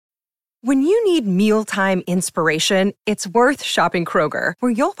When you need mealtime inspiration, it's worth shopping Kroger,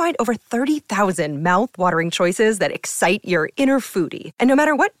 where you'll find over 30,000 mouth-watering choices that excite your inner foodie. And no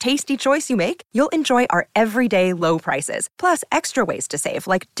matter what tasty choice you make, you'll enjoy our everyday low prices, plus extra ways to save,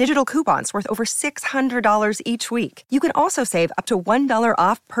 like digital coupons worth over $600 each week. You can also save up to $1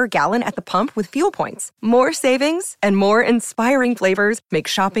 off per gallon at the pump with fuel points. More savings and more inspiring flavors make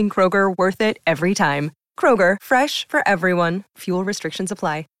shopping Kroger worth it every time. Kroger, fresh for everyone. Fuel restrictions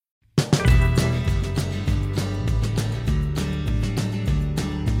apply.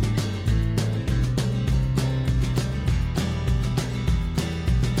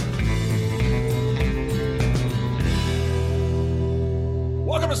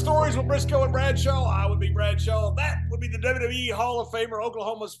 Welcome to Stories with Briscoe and Bradshaw. I would be Bradshaw. That would be the WWE Hall of Famer,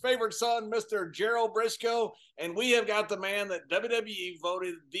 Oklahoma's favorite son, Mr. Gerald Briscoe. And we have got the man that WWE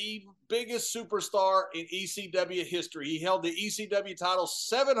voted the biggest superstar in ECW history. He held the ECW title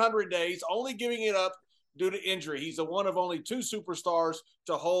 700 days, only giving it up due to injury. He's the one of only two superstars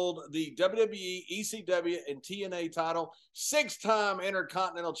to hold the WWE, ECW, and TNA title. Six-time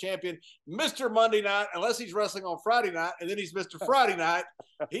Intercontinental Champion, Mr. Monday Night, unless he's wrestling on Friday night, and then he's Mr. Friday Night.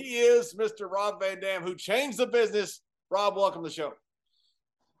 He is Mr. Rob Van Dam, who changed the business. Rob, welcome to the show.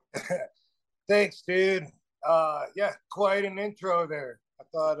 Thanks, dude. Yeah, quite an intro there. I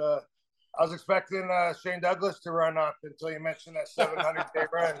thought I was expecting Shane Douglas to run up until you mentioned that 700-day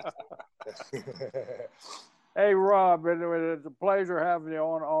run. Hey, Rob, it's a pleasure having you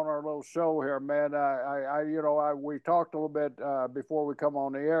on our little show here, man. We talked a little bit before we come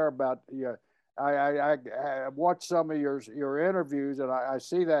on the air about you. I watched some of your interviews, and I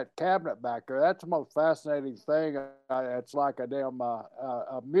see that cabinet back there. That's the most fascinating thing. It's like a damn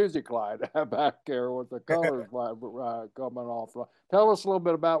a music light back there with the colors coming off. Tell us a little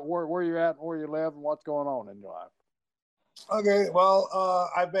bit about where you're at and where you live and what's going on in your life. Okay, well,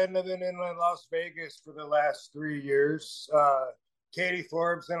 I've been living in Las Vegas for the last 3 years. Katie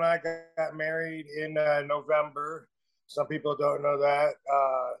Forbes and I got married in November. Some people don't know that,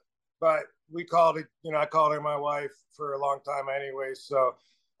 but we called it. I called her my wife for a long time anyway, so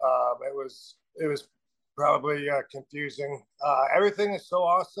it was probably confusing. Everything is so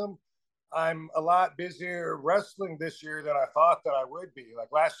awesome. I'm a lot busier wrestling this year than I thought that I would be.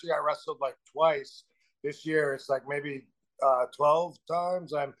 Like last year, I wrestled like twice. This year, it's like maybe 12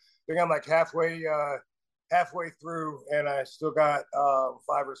 times. I think I'm like halfway through, and I still got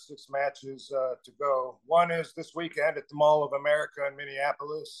 5 or 6 matches to go. One is this weekend at the Mall of America in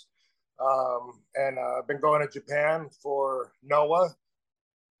Minneapolis. And I've been going to Japan for Noah.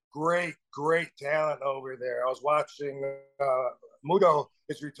 Great talent over there. I was watching Muto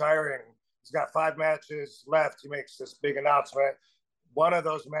is retiring. He's got 5 matches left. He makes this big announcement. One of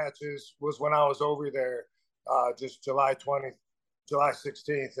those matches was when I was over there, just July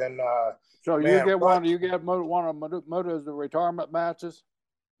 16th. And so man, you get one of Muto's retirement matches?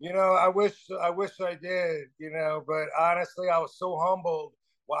 I wish I did, but honestly, I was so humbled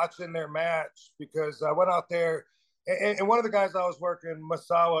watching their match because I went out there and one of the guys I was working,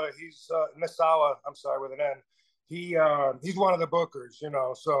 Misawa, I'm sorry, with an N. He's one of the bookers,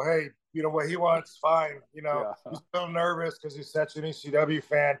 so, hey, what he wants, fine. He's a little nervous because he's such an ECW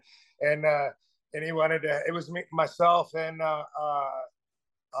fan. And he wanted to, it was me, myself and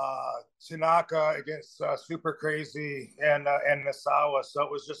Tanaka against Super Crazy and Misawa. So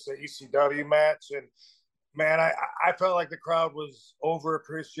it was just an ECW match. And man, I felt like the crowd was over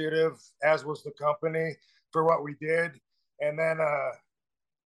appreciative, as was the company, for what we did. And then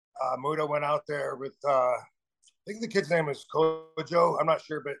Muto went out there with, I think the kid's name is Kojo. I'm not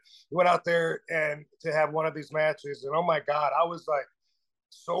sure, but he went out there and to have one of these matches. And oh my God, I was like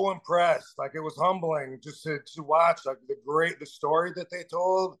so impressed. Like it was humbling just to watch like the story that they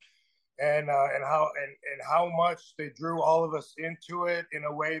told and how much they drew all of us into it in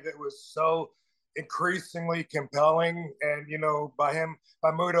a way that was so increasingly compelling. And by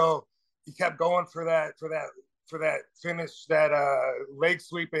Muto, he kept going for that finish, that leg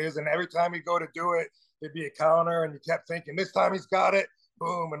sweep of his, and every time he'd go to do it, there'd be a counter, and you kept thinking, this time he's got it,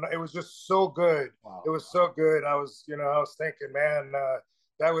 boom, and it was just so good. Wow. It was so good. I was thinking, man,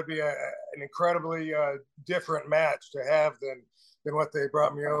 that would be an incredibly different match to have than what they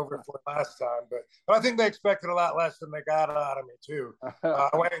brought me over for last time. But I think they expected a lot less than they got out of me too. I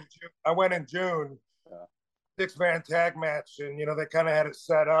went in June, 6-man tag match, and they kind of had it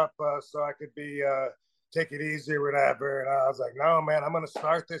set up so I could be take it easy or whatever. And I was like, no, man, I'm going to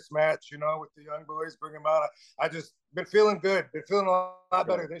start this match, with the young boys, bring them out. I just been feeling good, been feeling a lot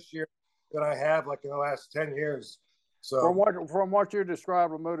better this year than I have like in the last 10 years. So from what you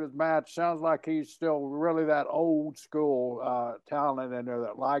described with Muta's match, sounds like he's still really that old school talent in there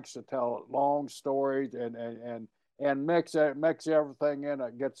that likes to tell long stories and mix everything in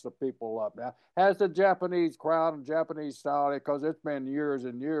that gets the people up. Now, has the Japanese crowd and Japanese style, because it's been years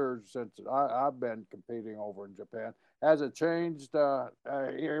and years since I've been competing over in Japan, has it changed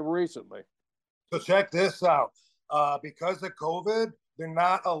recently? So check this out. Because of COVID, they're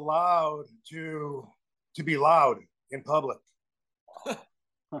not allowed to be loud in public.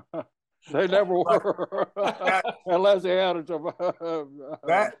 They never were, unless they had some.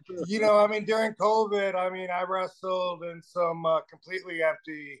 That, you know, I mean, during COVID, I mean, I wrestled in some completely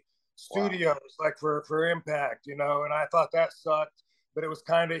empty studios, like for Impact, you know, and I thought that sucked, but it was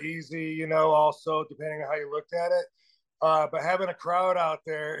kind of easy, you know, also depending on how you looked at it. But having a crowd out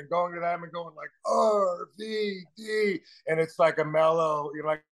there and going to them and going like RVD, and it's like a mellow, you know,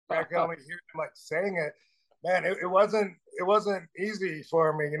 like I can only hear them like saying it. Man, it wasn't easy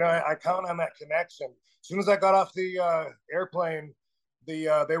for me. You know, I count on that connection. As soon as I got off the airplane, they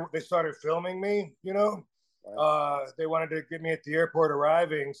started filming me. You know, they wanted to get me at the airport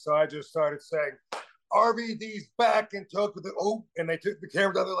arriving, so I just started saying, "RVD's back," and and they took the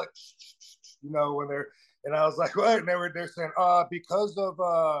camera down. They're like, you know, when they're, and I was like, what? And they're saying, because of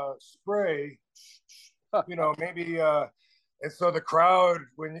spray, you know, maybe. And so the crowd,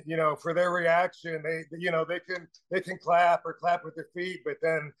 when, you know, for their reaction, they can clap or clap with their feet, but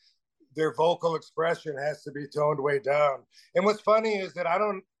then their vocal expression has to be toned way down. And what's funny is that I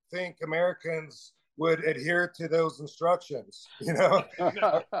don't think Americans would adhere to those instructions. You know,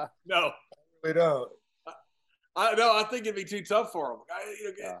 no, they don't. I think it'd be too tough for them.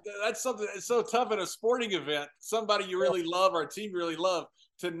 That's something that's so tough in a sporting event. Somebody you really love or a team you really love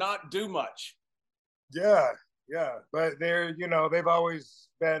to not do much. Yeah, but they're, you know, they've always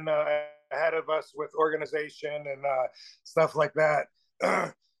been ahead of us with organization and stuff like that.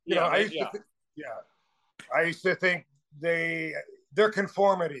 I used to think their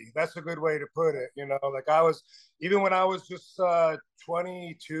conformity. That's a good way to put it. You know, like even when I was just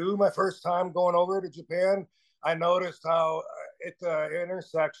 22, my first time going over to Japan, I noticed how at the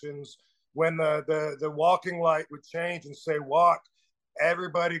intersections, when the walking light would change and say walk,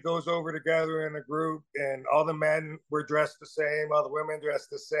 everybody goes over together in a group, and all the men were dressed the same, all the women dressed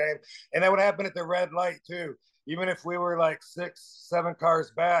the same. And that would happen at the red light too. Even if we were like 6-7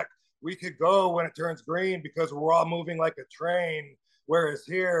 cars back, we could go when it turns green because we're all moving like a train. Whereas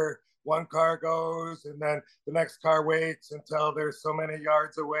here, one car goes and then the next car waits until they're so many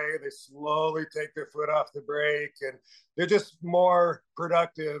yards away. They slowly take their foot off the brake, and they're just more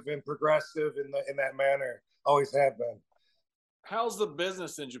productive and progressive in that manner. Always have been. How's the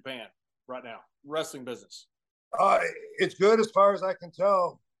business in Japan right now? Wrestling business? It's good as far as I can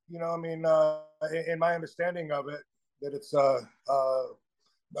tell. You know, I mean, in my understanding of it, that it's I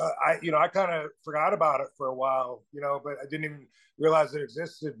kind of forgot about it for a while, you know, but I didn't even realize it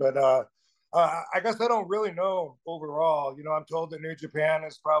existed. But I guess I don't really know overall. You know, I'm told that New Japan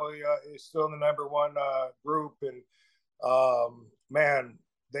is probably is still the #1 group, and man,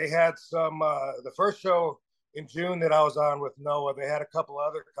 they had some the first show in June that I was on with Noah. They had a couple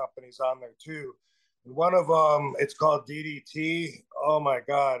other companies on there too. And one of them, it's called DDT. Oh my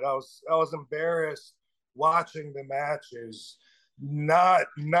God, I was embarrassed watching the matches. Not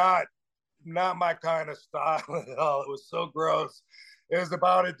my kind of style at all. It was so gross. It was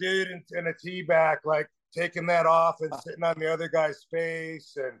about a dude in a tea bag, like taking that off and sitting on the other guy's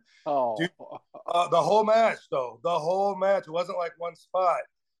face. And the whole match, though, it wasn't like one spot.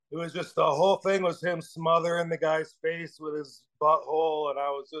 It was just the whole thing was him smothering the guy's face with his butthole, and I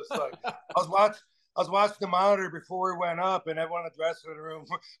was just like, I was watching the monitor before we went up, and everyone in the dressing room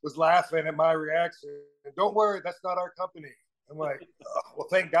was laughing at my reaction. And don't worry, that's not our company. I'm like, well,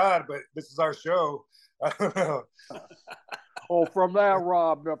 thank God, but this is our show. I don't know. Well, from that,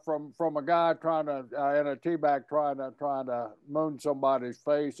 Rob, from a guy trying to in a teabag trying to moon somebody's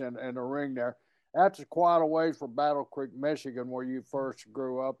face in the ring there. That's quite a ways from Battle Creek, Michigan, where you first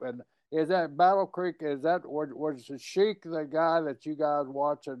grew up. And is that Battle Creek? Was Sheik the guy that you guys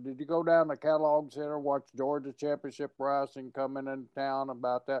watched? Or did you go down to Kellogg Center watch Georgia Championship Wrestling coming into town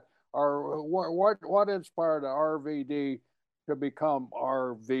about that? Or what inspired the RVD to become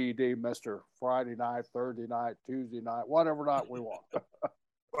RVD, Mr. Friday night, Thursday night, Tuesday night, whatever night we want?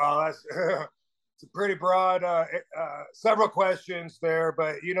 Well, that's it's a pretty broad, several questions there,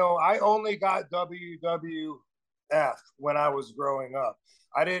 but you know, I only got WWF when I was growing up.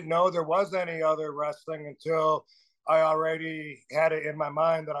 I didn't know there was any other wrestling until I already had it in my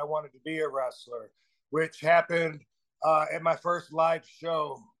mind that I wanted to be a wrestler, which happened at my first live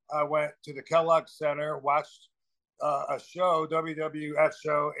show. I went to the Kellogg Center, watched a show, WWF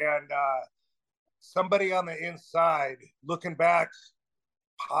show, and somebody on the inside, looking back,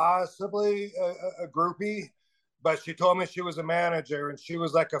 possibly a groupie, but she told me she was a manager and she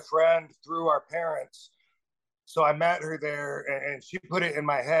was like a friend through our parents. So I met her there, and she put it in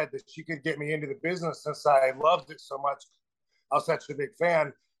my head that she could get me into the business since I loved it so much. I was such a big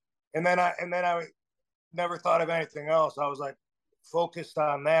fan. And then I never thought of anything else. I was like focused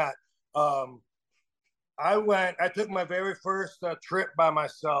on that. I took my very first trip by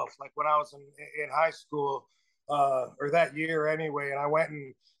myself, like when I was in high school, or that year anyway. And I went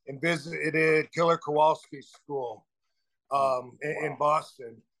and visited Killer Kowalski's school in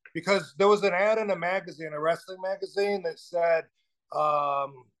Boston, because there was an ad in a magazine, a wrestling magazine, that said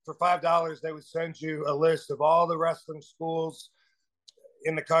for $5 they would send you a list of all the wrestling schools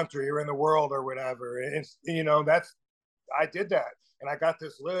in the country or in the world or whatever. And I did that. And I got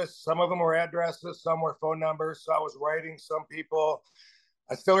this list. Some of them were addresses, some were phone numbers. So I was writing some people.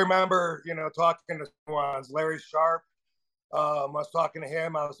 I still remember, talking to someone, Larry Sharp. I was talking to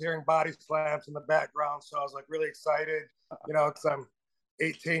him. I was hearing body slams in the background. So I was like really excited, because I'm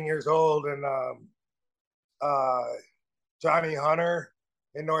 18 years old. And Johnny Hunter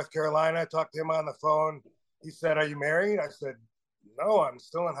in North Carolina, I talked to him on the phone. He said, "Are you married?" I said, "No, I'm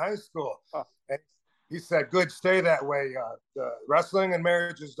still in high school." And he said, "Good, stay that way. Wrestling and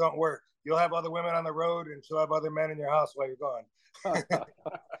marriages don't work. You'll have other women on the road and she'll have other men in your house while you're gone."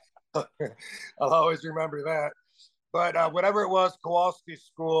 I'll always remember that. But whatever it was, Kowalski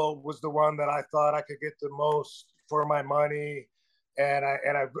School was the one that I thought I could get the most for my money. And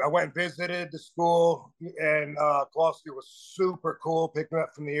I went and visited the school, and Kowalski was super cool, picked me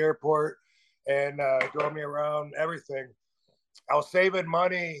up from the airport and drove me around, everything. I was saving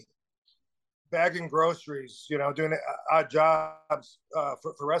money, bagging groceries, doing odd jobs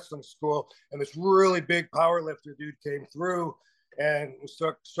for wrestling school. And this really big power lifter dude came through and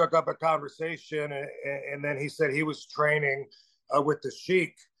struck up a conversation. And then he said he was training with the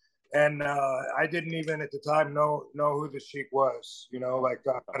Sheik. And I didn't even at the time know who the Sheik was.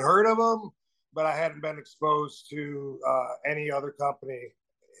 I'd heard of him, but I hadn't been exposed to any other company,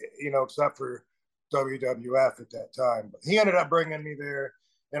 except for WWF at that time. But he ended up bringing me there.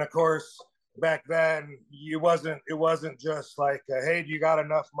 And of course, back then, it wasn't just like, "Hey, do you got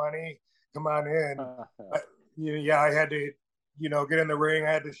enough money? Come on in." I had to, get in the ring.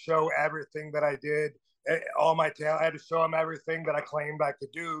 I had to show everything that I did, all my talent. I had to show them everything that I claimed I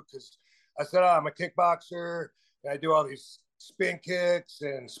could do, because I said, "I'm a kickboxer, and I do all these spin kicks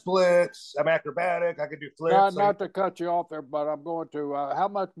and splits. I'm acrobatic. I could do flips." Not to cut you off there, but I'm going to. How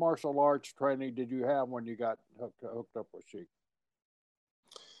much martial arts training did you have when you got hooked up with Sheik?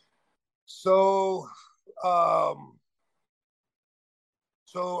 So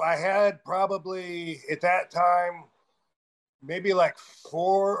I had probably at that time maybe like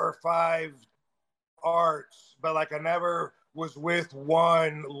 4 or 5 arts, but like I never was with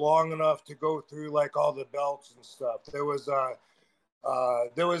one long enough to go through like all the belts and stuff. There was a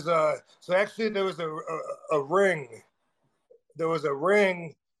ring. There was a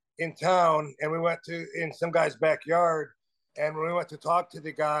ring in town, and we went in some guy's backyard. And when we went to talk to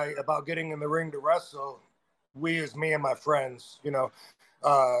the guy about getting in the ring to wrestle, me and my friends,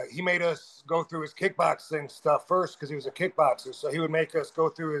 he made us go through his kickboxing stuff first, because he was a kickboxer. So he would make us go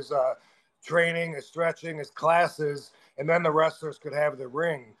through his training, his stretching, his classes, and then the wrestlers could have the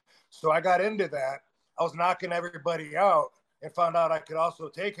ring. So I got into that. I was knocking everybody out and found out I could also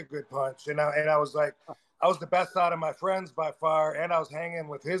take a good punch. And I was like, I was the best out of my friends by far. And I was hanging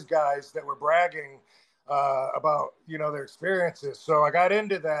with his guys that were bragging about, their experiences. So I got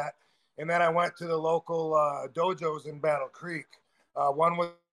into that. And then I went to the local dojos in Battle Creek. One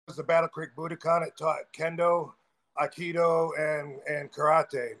was the Battle Creek Budokan. It taught kendo, aikido, and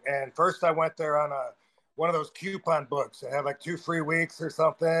karate. And first I went there on one of those coupon books. I had like 2 free weeks or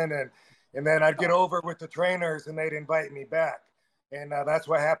something. And then I'd get over with the trainers and they'd invite me back. And that's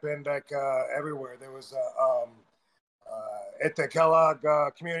what happened everywhere. There was at the Kellogg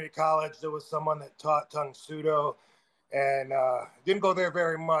Community College, there was someone that taught Tung Sudo, and didn't go there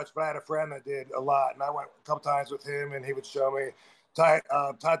very much, but I had a friend that did a lot, and I went a couple times with him, and he would show me Todd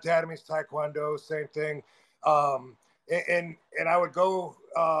Tatami's Taekwondo, same thing, and I would go,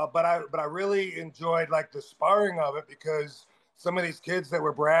 but I really enjoyed like the sparring of it, because some of these kids that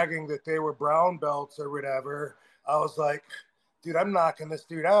were bragging that they were brown belts or whatever, I was like, dude, I'm knocking this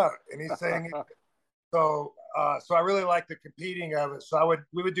dude out, and he's saying so. So I really liked the competing of it. So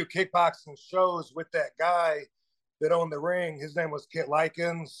we would do kickboxing shows with that guy that owned the ring. His name was Kit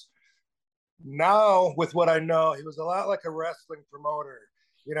Likens. Now, with what I know, he was a lot like a wrestling promoter,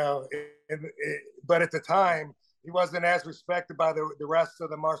 but at the time, he wasn't as respected by the rest of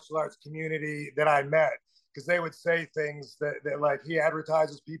the martial arts community that I met, because they would say things that like he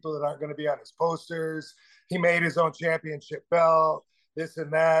advertises people that aren't going to be on his posters. He made his own championship belt, this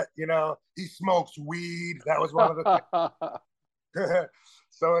and that. You know, he smokes weed. That was one of the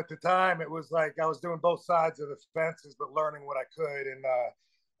So at the time, it was like I was doing both sides of the fences, but learning what I could. And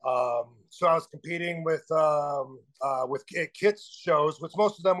so I was competing with kids shows, which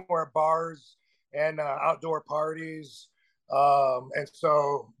most of them were at bars and outdoor parties. And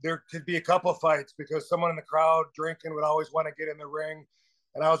so there could be a couple of fights because someone in the crowd drinking would always want to get in the ring.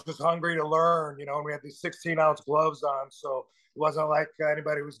 And I was just hungry to learn, you know, and we had these 16-ounce gloves on. So it wasn't like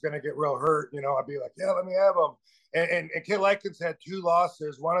anybody was going to get real hurt. You know, I'd be like, yeah, let me have them. And Kid Likens had 2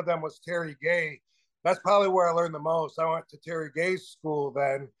 losses. One of them was Terry Gay. That's probably where I learned the most. I went to Terry Gay's school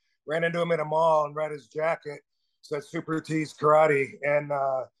then, ran into him in a mall and read his jacket, said Super T's Karate. And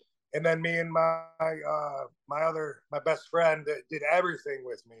then me and my best friend that did everything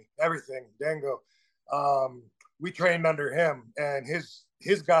with me, everything, Dango. We trained under him, and his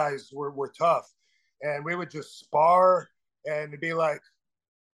guys were tough, and we would just spar, and it'd be like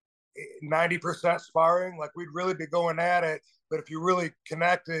 90% sparring. Like we'd really be going at it, but if you really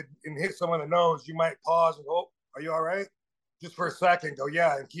connected and hit someone in the nose, you might pause and go, oh, "Are you all right?" Just for a second, go,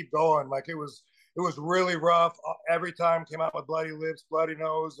 "Yeah," and keep going. Like it was really rough. Every time came out with bloody lips, bloody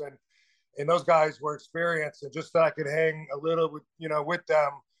nose, and those guys were experienced, and just that I could hang a little with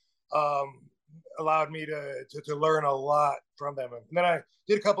them allowed me to learn a lot from them. And then I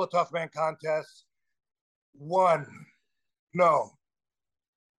did a couple of tough man contests.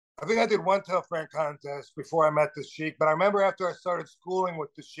 I think I did one tough man contest before I met the Sheik, but I remember after I started schooling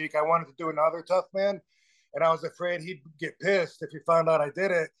with the Sheik, I wanted to do another tough man, and I was afraid he'd get pissed if he found out I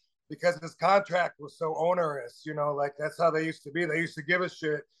did it, because his contract was so onerous, you know, like that's how they used to be. They used to give a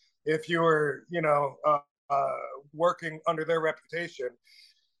shit if you were, working under their reputation.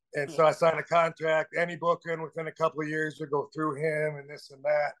 And so I signed a contract. Any booking within a couple of years would go through him and this and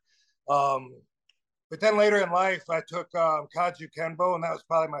that. But then later in life, I took Kaju Kenbo, and that was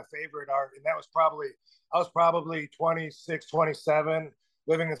probably my favorite art. And I was probably 26, 27,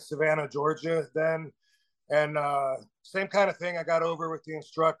 living in Savannah, Georgia then. And same kind of thing. I got over with the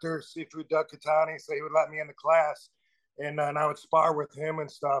instructor, Sifu Doug Katani, so he would let me in the class, and I would spar with him and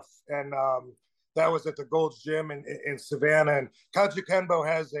stuff. And that was at the Gold's Gym in Savannah. And Kaju Kenbo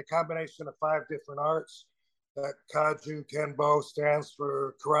has a combination of 5 different arts. Kaju Kenbo stands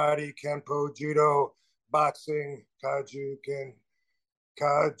for karate, kenpo, judo, boxing, Kaju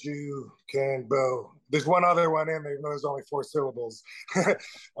Kenbo. There's one other one in there, there's only 4 syllables.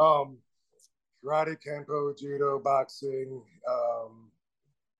 Karate, kenpo, judo, boxing,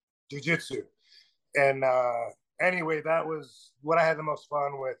 jiu-jitsu. And anyway, that was what I had the most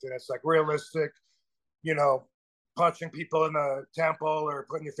fun with. And it's like realistic, you know, punching people in the temple or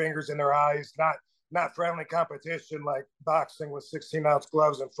putting your fingers in their eyes, not friendly competition like boxing with 16-ounce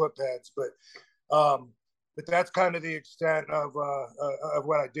gloves and foot pads. But that's kind of the extent of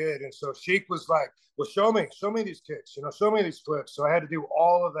what I did. And so Sheik was like, well, show me these kicks, you know, show me these flips. So I had to do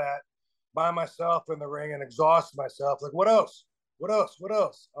all of that by myself in the ring and exhaust myself. Like, what else?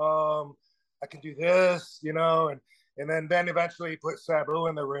 I can do this, you know, and then eventually he put Sabu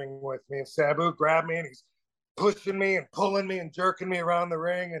in the ring with me, and Sabu grabbed me and he's pushing me and pulling me and jerking me around the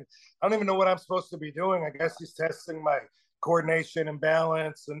ring. And I don't even know what I'm supposed to be doing. I guess he's testing my coordination and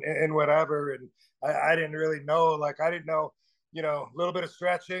balance and whatever. And I didn't really know, like, I didn't know, you know, a little bit of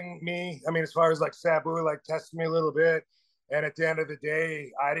stretching me. I mean, as far as like Sabu, like testing me a little bit. And at the end of the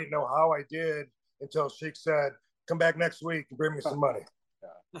day, I didn't know how I did until Sheik said, come back next week and bring me some money.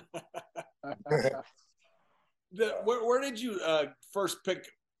 Where did you first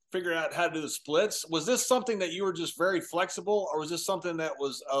figure out how to do the splits? Was this something that you were just very flexible, or was this something that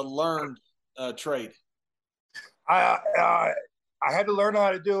was a learned trade? I had to learn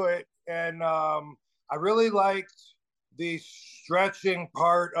how to do it, and I really liked the stretching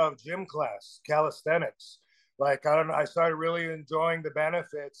part of gym class, calisthenics. Like, I don't know, I started really enjoying the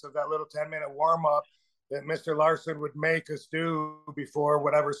benefits of that little 10-minute warm up that Mr. Larson would make us do before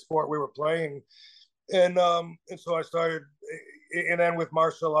whatever sport we were playing. And so I started, and then with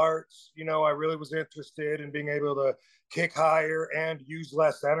martial arts, you know, I really was interested in being able to kick higher and use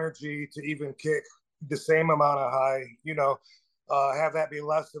less energy to even kick the same amount of high, you know, have that be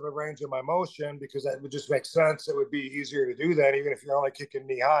less of a range of my motion, because that would just make sense. It would be easier to do that, even if you're only kicking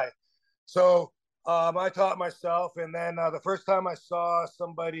knee high. So I taught myself. And then the first time I saw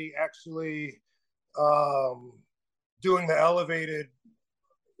somebody actually doing the elevated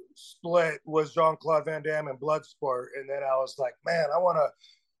split was Jean-Claude Van Damme in Bloodsport. And then I was like, man, I want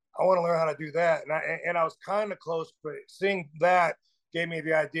I want to learn how to do that. And I was kind of close, but seeing that gave me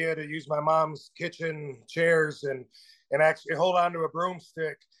the idea to use my mom's kitchen chairs and actually hold on to a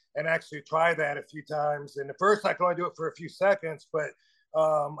broomstick and actually try that a few times. And at first I could only do it for a few seconds, but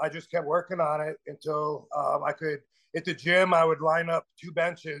I just kept working on it until I could. At the gym, I would line up 2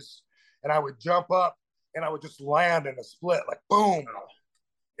 benches and I would jump up and I would just land in a split, like boom.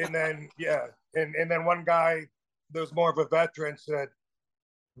 And then, yeah. And then one guy that was more of a veteran said,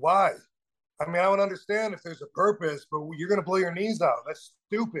 why? I mean, I would understand if there's a purpose, but you're going to blow your knees out. That's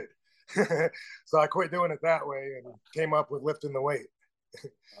stupid. So I quit doing it that way and came up with lifting the weight.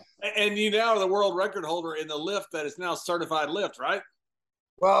 And you now are the world record holder in the lift that is now certified lift, right?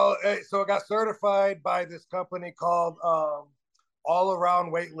 Well, so I got certified by this company called All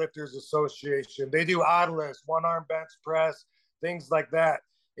Around Weightlifters Association. They do odd lifts, 1-arm bench press, things like that.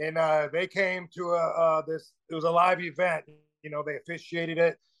 And they came to this. It was a live event. You know, they officiated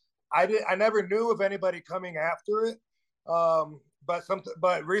it. I never knew of anybody coming after it.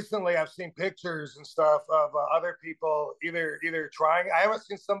 But recently I've seen pictures and stuff of other people either trying. I haven't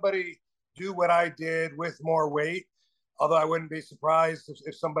seen somebody do what I did with more weight, although I wouldn't be surprised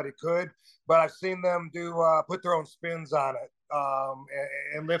if somebody could. But I've seen them do put their own spins on it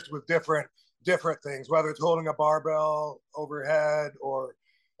and lift with different things, whether it's holding a barbell overhead or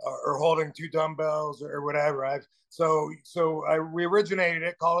holding 2 dumbbells or whatever. We originated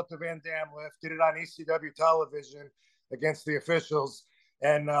it, call it the Van Damme lift, did it on ECW television against the officials.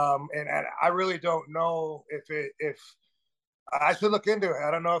 And I really don't know if I should look into it.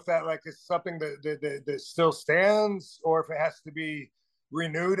 I don't know if that like is something that still stands or if it has to be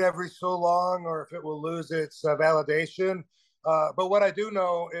renewed every so long or if it will lose its validation. But what I do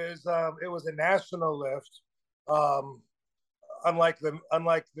know is it was a national lift. Unlike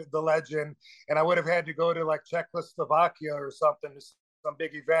the legend, and I would have had to go to like Czechoslovakia or something, some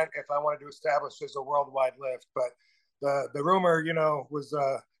big event if I wanted to establish as a worldwide lift. But the rumor, you know, was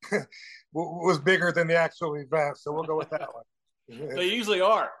was bigger than the actual event, so we'll go with that one. They usually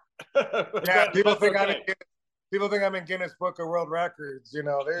are. Yeah, people think I'm in Guinness Book of World Records. You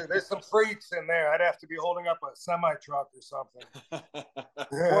know, there's some freaks in there. I'd have to be holding up a semi truck or something.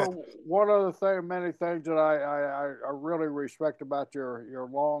 Well, one of the many things that I really respect about your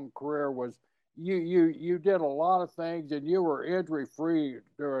long career was you did a lot of things and you were injury free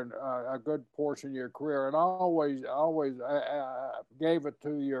during a good portion of your career. And I always gave it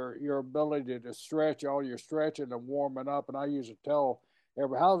to your ability to stretch, all your stretching and warming up. And I used to tell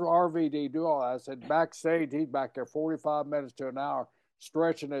how's RVD do all that? I said, backstage, he's back there 45 minutes to an hour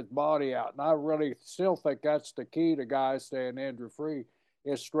stretching his body out. And I really still think that's the key to guys staying injury-free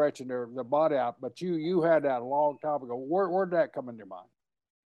is stretching their body out. But you had that a long time ago. Where'd that come in your mind?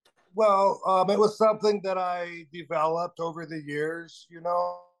 Well, it was something that I developed over the years, you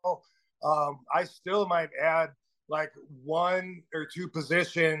know. I still might add like 1 or 2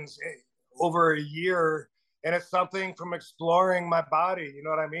 positions over a year. And it's something from exploring my body. You know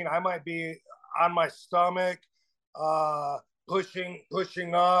what I mean? I might be on my stomach, pushing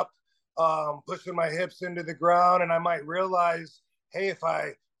up, pushing my hips into the ground. And I might realize, hey, if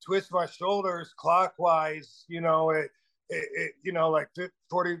I twist my shoulders clockwise, you know, it you know, like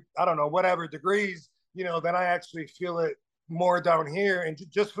 40, I don't know, whatever degrees, you know, then I actually feel it more down here. And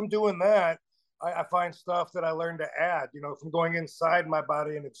just from doing that, I find stuff that I learned to add, you know, from going inside my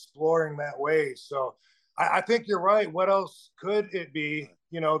body and exploring that way. So I think you're right. What else could it be?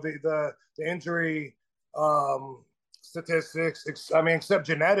 You know, the injury statistics, I mean, except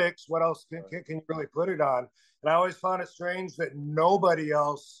genetics, what else can you really put it on? And I always found it strange that nobody,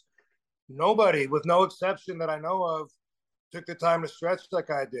 with no exception that I know of, took the time to stretch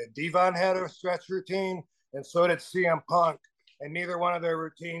like I did. Devon had a stretch routine, and so did CM Punk. And neither one of their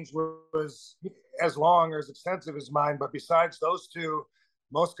routines was as long or as extensive as mine. But besides those 2,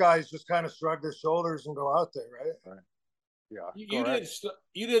 most guys just kind of shrug their shoulders and go out there, right? Yeah, you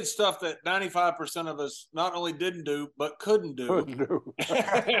did stuff that 95% of us not only didn't do but couldn't do.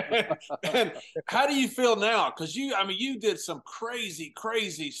 And how do you feel now? Because you did some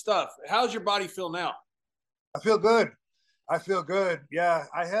crazy stuff. How's your body feel now? I feel good. Yeah,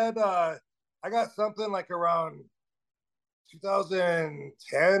 I got something like around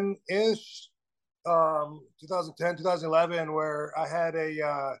 2010 ish, 2010, 2011, where I had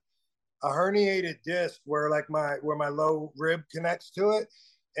a herniated disc where my low rib connects to it,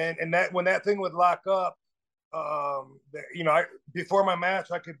 and that when that thing would lock up, you know, before my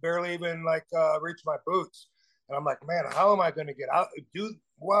match I could barely even reach my boots, and I'm like, man, how am I going to get out?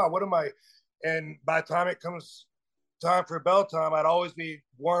 What am I? And by the time it comes time for bell time, I'd always be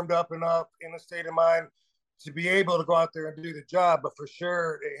warmed up enough in a state of mind to be able to go out there and do the job, but for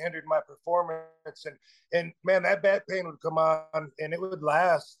sure it hindered my performance. And man, that back pain would come on and it would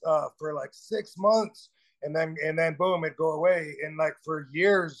last for like 6 months, and then boom, it'd go away. And like for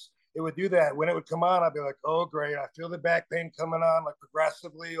years, it would do that. When it would come on, I'd be like, oh great, I feel the back pain coming on like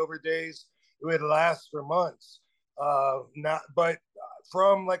progressively over days. It would last for months. Not, but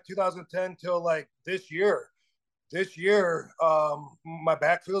from like 2010 till like this year, my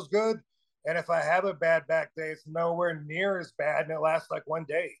back feels good. And if I have a bad back day, it's nowhere near as bad, and it lasts like 1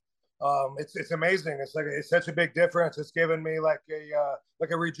 day. It's amazing. It's such a big difference. It's given me like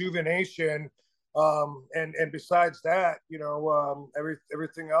a rejuvenation. And besides that,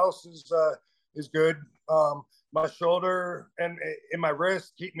 everything else is good. My shoulder and my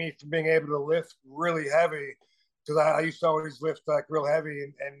wrist keep me from being able to lift really heavy, because I used to always lift like real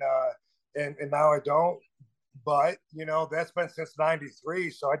heavy, and now I don't. But that's been since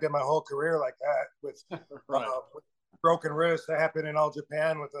 '93, so I did my whole career like that with, right. With broken wrist. That happened in All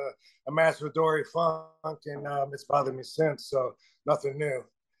Japan with a massive Dory Funk, and it's bothered me since. So nothing new.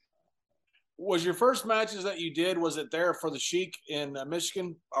 Was your first matches that you did, was it there for the Sheik in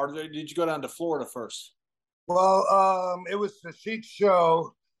Michigan, or did you go down to Florida first? Well, it was the Sheik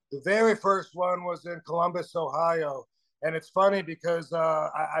show. The very first one was in Columbus, Ohio, and it's funny because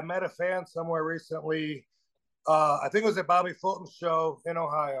I met a fan somewhere recently. I think it was at Bobby Fulton's show in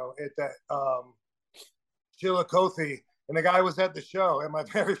Ohio at that Chillicothe, and the guy was at the show at my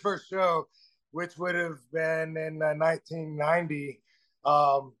very first show, which would have been in 1990.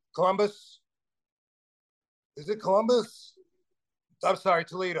 Columbus. Is it Columbus? I'm sorry,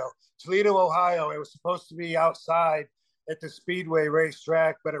 Toledo, Ohio. It was supposed to be outside at the Speedway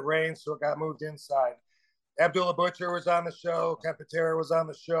racetrack, but it rained, so it got moved inside. Abdullah Butcher was on the show. Ken Patera was on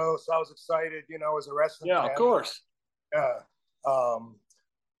the show, so I was excited, as a wrestling fan. Of course. Yeah.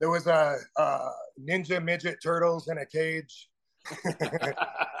 There was a ninja midget turtles in a cage.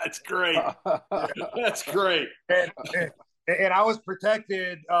 That's great. That's great. And I was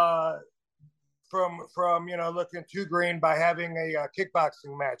protected from looking too green by having a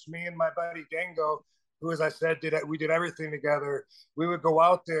kickboxing match. Me and my buddy Dango, who, as I said, we did everything together. We would go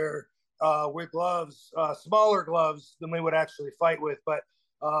out there with gloves, smaller gloves than we would actually fight with, but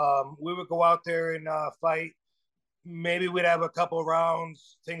we would go out there and fight. Maybe we'd have a couple of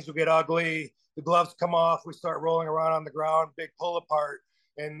rounds, things would get ugly, the gloves come off, we start rolling around on the ground, big pull apart,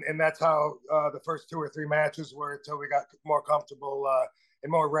 and that's how the first 2 or 3 matches were, until we got more comfortable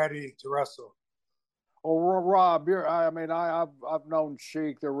and more ready to wrestle. Well, Rob, I've known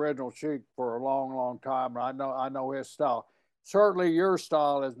Sheik, the original Sheik, for a long, long time, and I know his style. Certainly your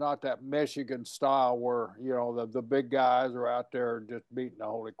style is not that Michigan style where, the big guys are out there just beating the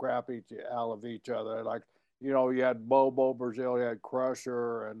holy crap out of each other. Like, you had Bobo Brazil, you had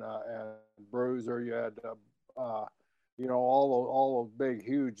Crusher and Bruiser, you had, all those big,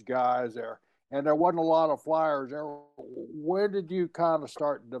 huge guys there. And there wasn't a lot of flyers there. When did you kind of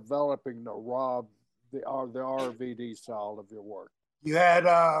start developing the RVD style of your work? You had,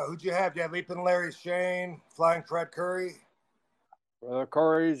 who'd you have? You had Leaping Larry Shane, Flying Fred Curry. The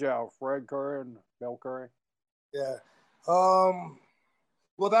Currys, yeah, Fred Curry and Bill Curry. Yeah.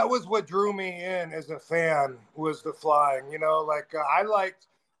 Well, that was what drew me in as a fan, was the flying. I liked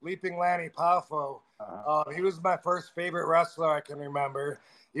Leaping Lanny Poffo. He was my first favorite wrestler I can remember,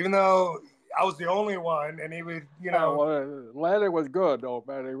 even though I was the only one, and he would, Lanny was good, though,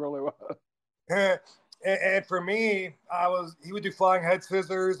 man. He really was. And for me, he would do flying head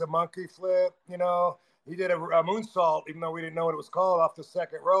scissors, a monkey flip, He did a moonsault, even though we didn't know what it was called, off the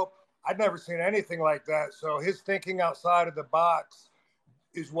second rope. I'd never seen anything like that. So his thinking outside of the box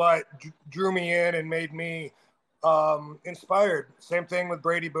is what drew me in and made me inspired. Same thing with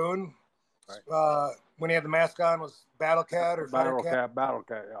Brady Boone. Right. When he had the mask on, was Battle Cat or Battle Cat,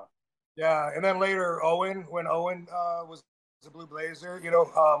 yeah. Yeah, and then later Owen, when Owen was a Blue Blazer,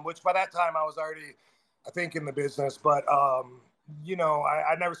 which by that time I was already, I think, in the business. But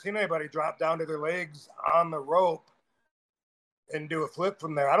I'd never seen anybody drop down to their legs on the rope and do a flip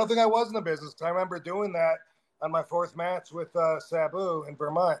from there. I don't think I was in the business. I remember doing that on my 4th match with Sabu in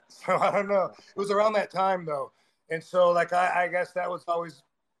Vermont. So I don't know. It was around that time, though. And so, I guess that was always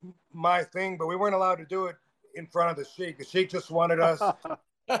my thing. But we weren't allowed to do it in front of the Sheik. The Sheik just wanted us to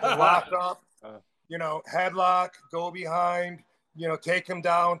lock up, headlock, go behind, take him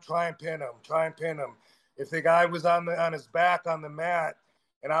down, try and pin him. If the guy was on his back on the mat,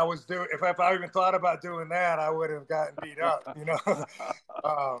 and I was if I even thought about doing that, I would have gotten beat up.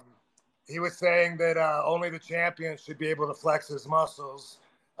 He was saying that only the champion should be able to flex his muscles,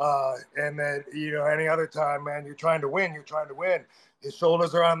 and that any other time, man, you're trying to win. His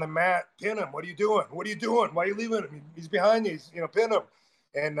shoulders are on the mat. Pin him. What are you doing? What are you doing? Why are you leaving him? He's behind you. Pin him.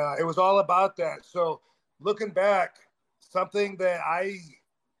 And it was all about that. So looking back, something that I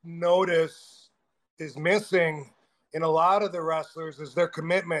notice is missing in a lot of the wrestlers is their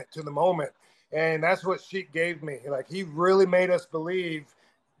commitment to the moment. And that's what Sheik gave me. Like, he really made us believe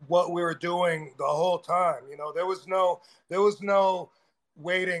what we were doing the whole time. There was no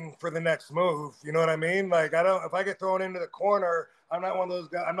waiting for the next move. You know what I mean? Like, if I get thrown into the corner, I'm not one of those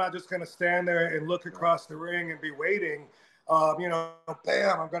guys. I'm not just going to stand there and look across the ring and be waiting.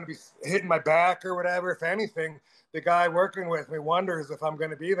 Bam, I'm going to be hitting my back or whatever. If anything, the guy working with me wonders if I'm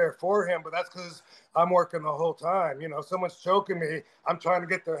going to be there for him, but that's because I'm working the whole time. Someone's choking me, I'm trying to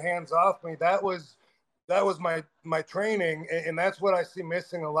get their hands off me. That was my training, and that's what I see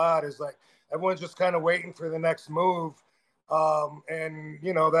missing a lot, is like everyone's just kind of waiting for the next move, and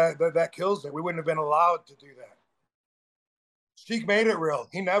that kills it. We wouldn't have been allowed to do that. Sheik made it real.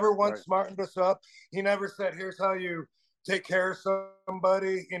 He never once smartened us up. He never said, here's how you take care of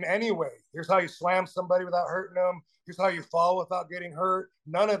somebody in any way. Here's how you slam somebody without hurting them. Here's how you fall without getting hurt.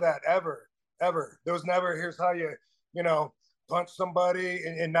 None of that ever. There was never, here's how you punch somebody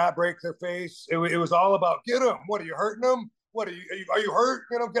and not break their face. It was all about, get them. What, are you hurting them? What, are you hurt?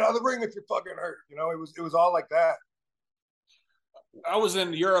 Get out of the ring if you're fucking hurt. It was all like that. I was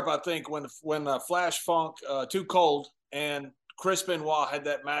in Europe, I think, when Flash Funk, Too Cold, and Chris Benoit had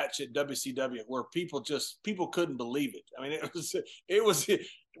that match at WCW where people couldn't believe it. I mean, it was.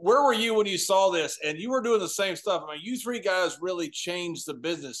 Where were you when you saw this? And you were doing the same stuff. I mean, you three guys really changed the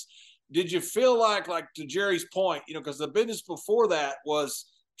business. Did you feel like to Jerry's point, because the business before that was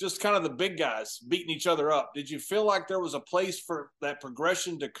just kind of the big guys beating each other up. Did you feel like there was a place for that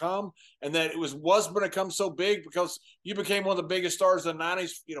progression to come, and that it was going to come so big because you became one of the biggest stars in the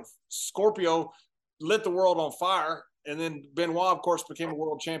 90s? Scorpio lit the world on fire. And then Benoit, of course, became a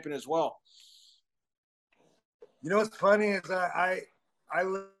world champion as well. What's funny is I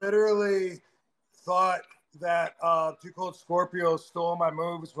literally thought that Too Cold Scorpio stole my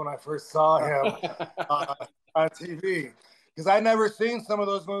moves when I first saw him on TV, because I never seen some of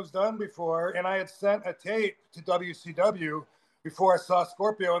those moves done before, and I had sent a tape to WCW before I saw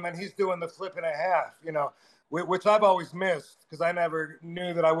Scorpio, and then he's doing the flip and a half, which I've always missed because I never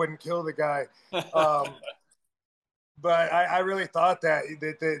knew that I wouldn't kill the guy. But I really thought that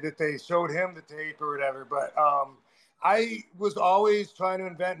they showed him the tape or whatever. But I was always trying to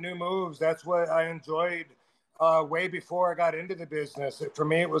invent new moves. That's what I enjoyed way before I got into the business. For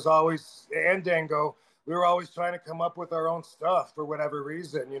me, it was always, and Dango, we were always trying to come up with our own stuff for whatever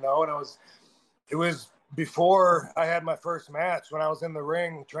reason, And it was before I had my first match, when I was in the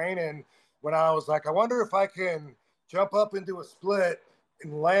ring training, when I was like, I wonder if I can jump up and do a split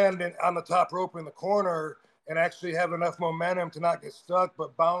and land on the top rope in the corner and actually have enough momentum to not get stuck,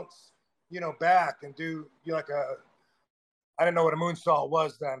 but bounce, back and do I didn't know what a moonsault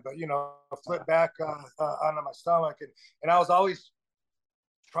was then, but flip back onto my stomach, and I was always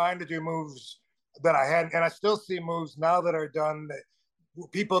trying to do moves that I hadn't, and I still see moves now that are done that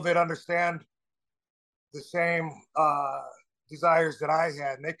people that understand the same desires that I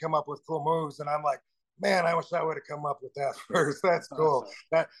had, and they come up with cool moves, and I'm like, man, I wish I would have come up with that first. That's cool.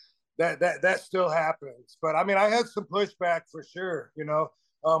 That still happens. But I mean, I had some pushback for sure.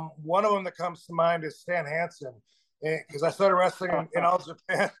 One of them that comes to mind is Stan Hansen, because I started wrestling in All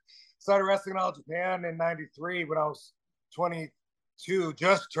Japan. Started wrestling in All Japan in '93 when I was 22,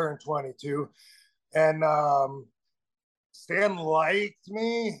 just turned 22, and Stan liked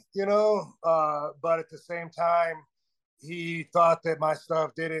me, but at the same time, he thought that my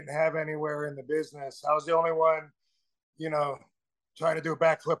stuff didn't have anywhere in the business. I was the only one, trying to do a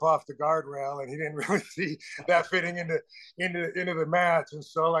backflip off the guardrail, and he didn't really see that fitting into the match. And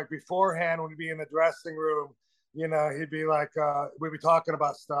so, like, beforehand, when we'd be in the dressing room, he'd be like, we'd be talking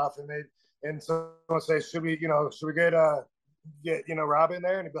about stuff, and someone would say, should we get Rob in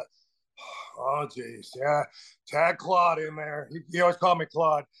there? And he'd be like, oh geez, yeah, tag Claude in there. He always called me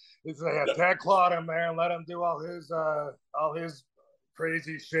Claude. He'd say, yeah, tag Claude in there and let him do all his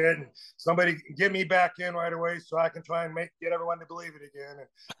crazy shit, and somebody get me back in right away so I can try and get everyone to believe it again. And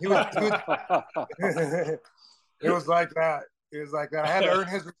he was it was like that. It was like that. I had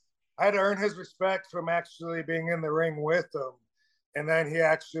to earn his respect from actually being in the ring with him, and then he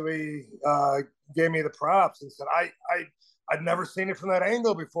actually gave me the props and said, I'd never seen it from that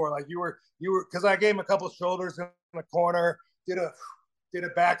angle before. Like you were, because I gave him a couple of shoulders in the corner, did a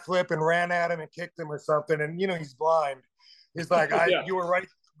backflip and ran at him and kicked him or something, and he's blind. He's like, you were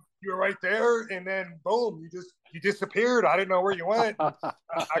right there, and then boom, you disappeared. I didn't know where you went. I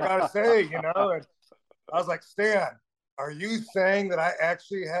gotta say, and I was like, Stan, are you saying that I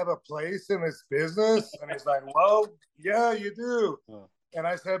actually have a place in this business? And he's like, well, yeah, you do. And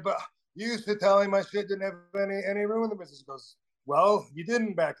I said, but you used to tell him my shit didn't have any room in the business. He goes, well, you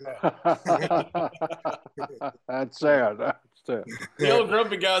didn't back then. That's sad. The old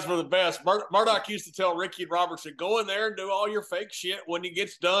grumpy guys were the best. Murdoch used to tell Ricky and Robertson, go in there and do all your fake shit. When he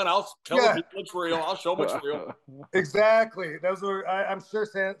gets done, I'll tell him it's real. I'll show him it's real. Exactly. Those were. I'm sure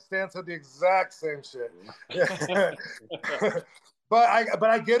Stan said the exact same shit. But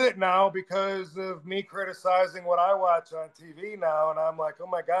I get it now because of me criticizing what I watch on TV now, and I'm like, oh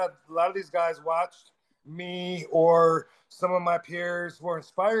my God, a lot of these guys watched me or some of my peers were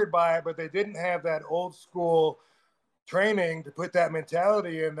inspired by it, but they didn't have that old school training to put that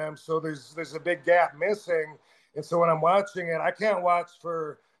mentality in them. So there's a big gap missing. And so when I'm watching it, I can't watch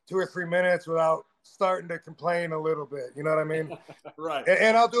for 2 or 3 minutes without starting to complain a little bit. You know what I mean? Right.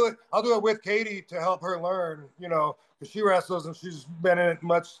 And I'll do it with Katie to help her learn, you know, because she wrestles and she's been in it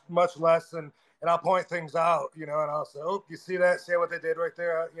much less. And I'll point things out, you know, and I'll say, oh, you see that? See what they did right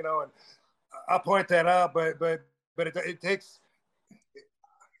there? You know, and I'll point that out, but it takes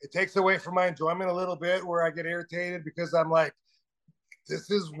away from my enjoyment a little bit where I get irritated because I'm like,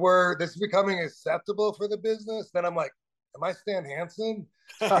 this is becoming acceptable for the business. Then I'm like, am I Stan Hansen?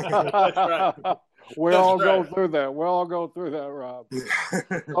 That's right. We all go through that. We'll all go through that, Rob.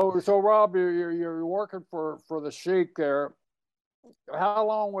 So Rob, you're working for the Sheik there. How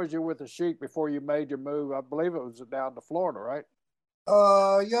long was you with the Sheik before you made your move? I believe it was down to Florida, right?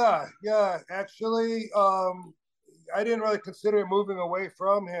 Yeah. Actually, I didn't really consider moving away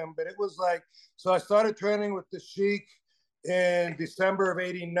from him, but it was like, so I started training with the Sheik in December of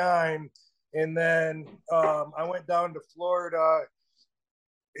 '89, and then I went down to Florida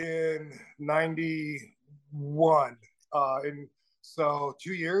in '91. And so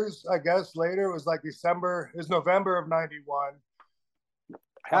 2 years, I guess, later, it was like November of '91.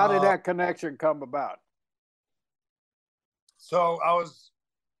 How did that connection come about? So I was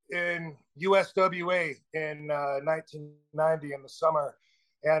in USWA in 1990 in the summer,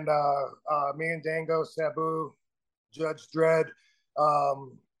 and me and Dango, Sabu, Judge Dredd,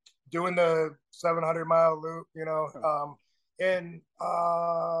 doing the 700-mile loop, you know, and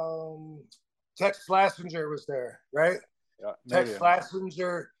Tex Slazenger was there, right? Yeah, Tex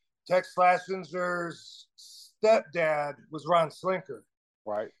Slazenger's stepdad was Ron Slinker.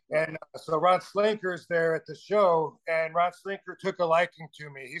 Right. And so Ron Slinker's there at the show, and Ron Slinker took a liking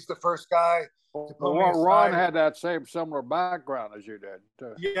to me. He's the first guy to pull me aside. Ron had that same similar background as you did.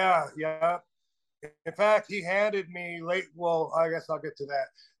 Yeah. In fact, he handed me well, I guess I'll get to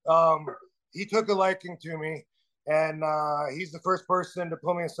that. He took a liking to me, and he's the first person to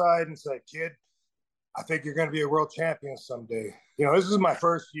pull me aside and say, kid, I think you're going to be a world champion someday. You know, this is my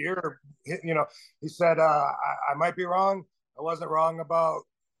first year. You know, he said, I might be wrong. I wasn't wrong about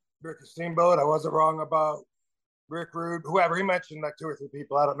Rick Steamboat. I wasn't wrong about Rick Rude, whoever. He mentioned like 2 or 3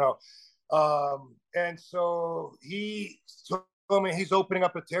 people. I don't know. And so he told me he's opening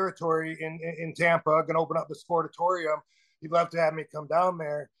up a territory in Tampa, going to open up the Sportatorium. He'd love to have me come down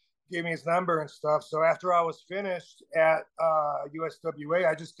there, gave me his number and stuff. So after I was finished at USWA,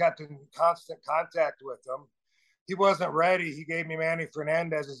 I just kept in constant contact with him. He wasn't ready. He gave me Manny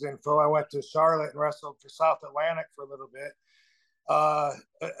Fernandez's info. I went to Charlotte and wrestled for South Atlantic for a little bit.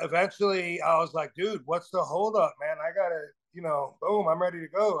 Eventually, I was like, dude, what's the holdup, man? I got to, you know, boom, I'm ready to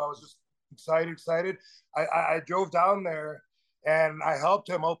go. I was just excited. I drove down there, and I helped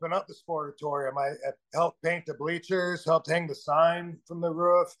him open up the Sportatorium. I helped paint the bleachers, helped hang the sign from the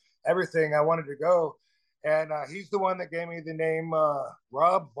roof, everything. I wanted to go. And he's the one that gave me the name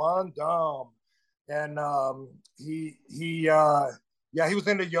Rob Von Dam. And he was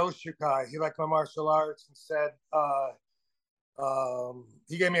into Yoshikai. He liked my martial arts and said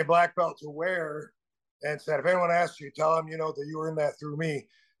he gave me a black belt to wear and said, if anyone asks you, tell them, you know, that you earned that through me,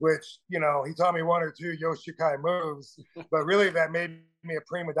 which, you know, he taught me 1 or 2 Yoshikai moves, but really that made me a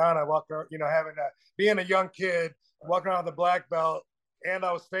prima donna, walking, you know, being a young kid, walking around with the black belt, and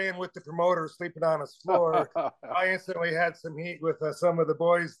I was staying with the promoter, sleeping on his floor. I instantly had some heat with some of the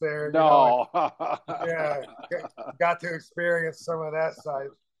boys there. No. You know, yeah, got to experience some of that side.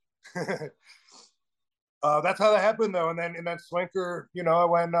 That's how that happened, though. And then Slinker, you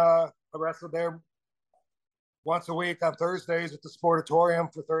know, I wrestled there once a week on Thursdays at the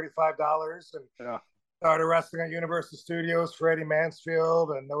Sportatorium for $35, and started wrestling at Universal Studios for Eddie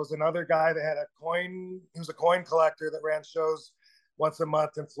Mansfield. And there was another guy that had he was a coin collector that ran shows once a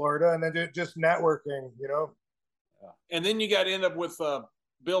month in Florida, and then just networking, you know. And then you got to end up with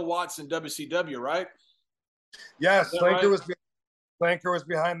Bill Watts in WCW, right? Yes, Slinker was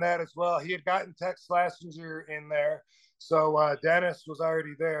behind that as well. He had gotten Tex Slazenger in there, So Dennis was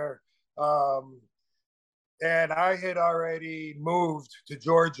already there. And I had already moved to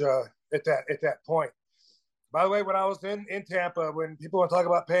Georgia at that point. By the way, when I was in Tampa, when people want to talk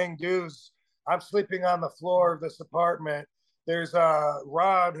about paying dues, I'm sleeping on the floor of this apartment. There's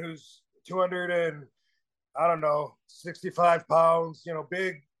Ron, who's 200 and I don't know, 65 pounds,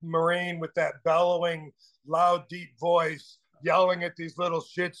 big Marine with that bellowing, loud, deep voice, yelling at these little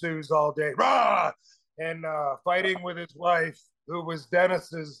Shih Tzus all day, rah! And fighting with his wife, who was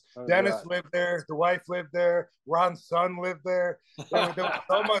Dennis's. Dennis lived there. The wife lived there. Ron's son lived there. There was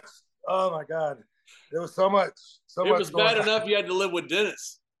so much. Oh my God. There was so much. It was bad enough you had to live with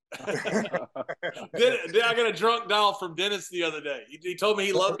Dennis. I got a drunk dial from Dennis the other day. He told me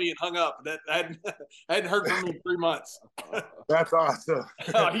he loved me and hung up. That I hadn't heard from him in 3 months. That's awesome.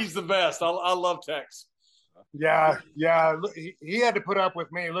 Oh, he's the best. I love Tex. Yeah. He had to put up with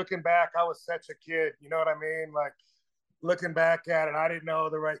me. Looking back, I was such a kid. You know what I mean? Like looking back at it, I didn't know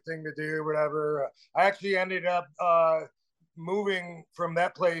the right thing to do, whatever. I actually ended up moving from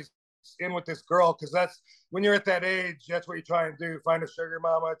that place in with this girl, because that's when you're at that age, that's what you try and do, find a sugar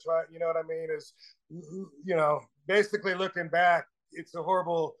mama, you know what I mean, is basically looking back, it's a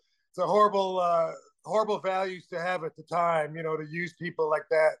horrible values to have at the time, to use people like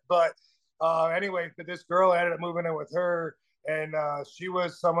that. But anyway, this girl, I ended up moving in with her, and she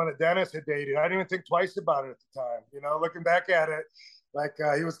was someone that Dennis had dated. I didn't even think twice about it at the time, looking back at it, like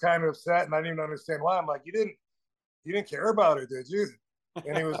he was kind of upset, and I didn't even understand why. I'm like, you didn't care about her, did you?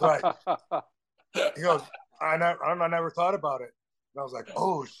 And he was like, he goes, I never thought about it. And I was like,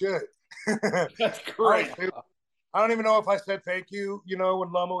 oh shit. That's great. I don't even know if I said thank you,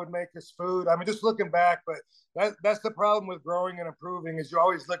 when Loma would make us food. I mean, just looking back, but that's the problem with growing and improving, is you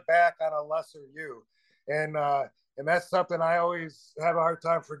always look back on a lesser you. And that's something I always have a hard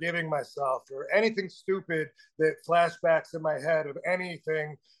time forgiving myself, or anything stupid that flashbacks in my head of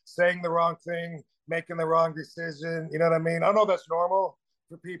anything, saying the wrong thing, making the wrong decision. You know what I mean? I don't know if that's normal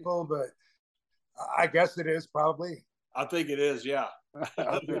for people, but I guess it is probably. I think it is, yeah.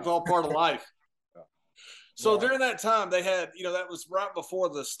 It's all part of life. So during that time, they had, that was right before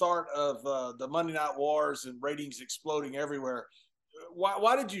the start of the Monday Night Wars and ratings exploding everywhere.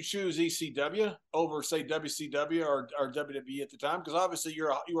 Why did you choose ECW over, say, WCW or WWE at the time? Because obviously you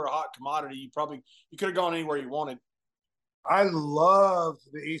were a hot commodity. You could have gone anywhere you wanted. I loved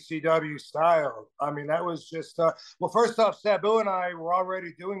the ECW style. I mean, that was just well, first off, Sabu and I were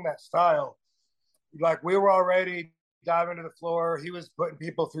already doing that style. Like, we were already diving to the floor. He was putting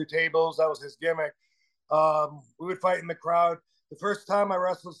people through tables. That was his gimmick. We would fight in the crowd. The first time I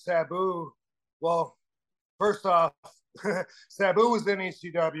wrestled Sabu, well, first off, Sabu was in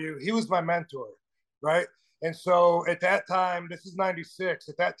ECW. He was my mentor, right? And so at that time, this is 96,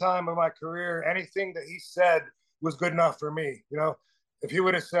 at that time of my career, anything that he said was good enough for me. If he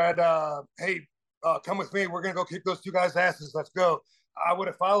would have said, hey, come with me, we're going to go kick those two guys' asses, let's go, I would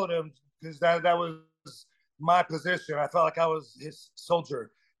have followed him, because that was my position. I felt like I was his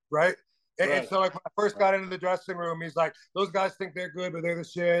soldier, right? And so, like, when I first got into the dressing room, he's like, those guys think they're good, but they're the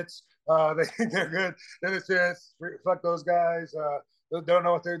shits. They think they're good, they're the shits. Fuck those guys. They don't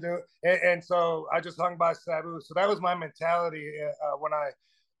know what they're doing. And so I just hung by Sabu. So that was my mentality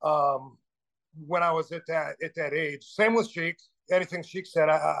when I was at that age. Same with Sheik. Anything Sheik said,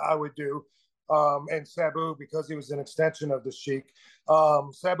 I would do. And Sabu, because he was an extension of the Sheik.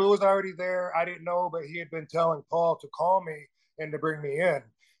 Sabu was already there. I didn't know, but he had been telling Paul to call me and to bring me in.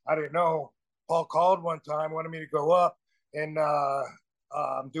 I didn't know. Paul called one time, wanted me to go up and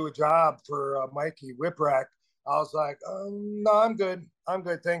do a job for Mikey Whipwreck. I was like, no, I'm good.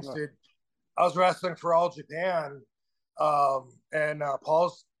 Thanks, dude. I was wrestling for All Japan, and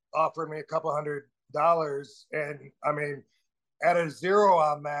Paul's offered me $200. And I mean, at a zero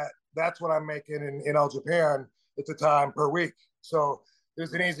on that, that's what I'm making in All Japan at the time per week. So it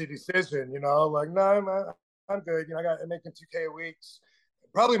was an easy decision, like, no, I'm good. I'm making $2K a week.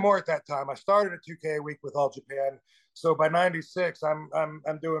 Probably more at that time. I started at $2K a week with All Japan. So by 96, I'm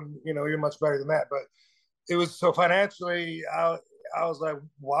doing, even much better than that. But it was, so financially, I was like,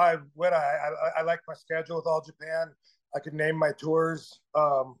 why would I liked my schedule with All Japan. I could name my tours.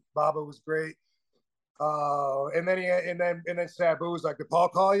 Baba was great. And then Sabu was like, did Paul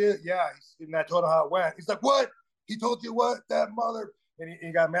call you? Yeah. And I told him how it went. He's like, what? He told you what? That mother. And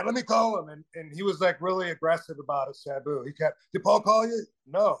he got mad. Let me call him. And he was like really aggressive about it, Sabu. He kept, did Paul call you?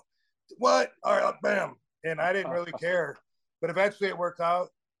 No. What? All right, bam. And I didn't really care. But eventually it worked out.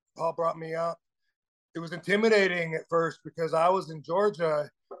 Paul brought me up. It was intimidating at first because I was in Georgia,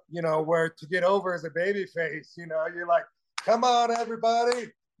 where to get over as a baby face, you're like, come on,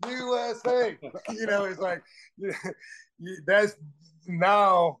 everybody, USA. It's like, that's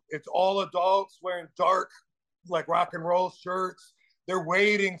now it's all adults wearing dark, like rock and roll shirts. They're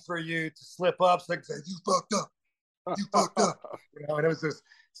waiting for you to slip up. So they say, "You fucked up. You fucked up." And it was just,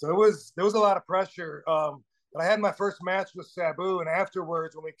 so there was a lot of pressure. But I had my first match with Sabu, and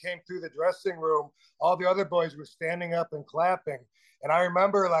afterwards, when we came through the dressing room, all the other boys were standing up and clapping. And I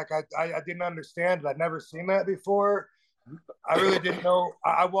remember, like, I didn't understand it. I'd never seen that before. I really didn't know.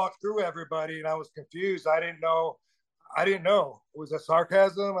 I walked through everybody, and I was confused. I didn't know. Was that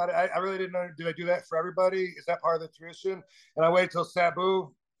sarcasm? I really didn't know. Did I do that for everybody? Is that part of the tradition? And I waited till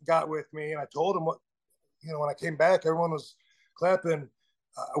Sabu got with me, and I told him what, when I came back, everyone was clapping.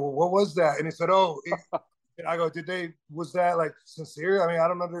 Well, what was that? And he said, "Oh." And I go, was that like sincere? I mean, I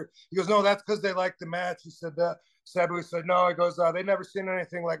don't know. He goes, "No, that's because they liked the match." He said that. Sabu said, "No." He goes, "They never seen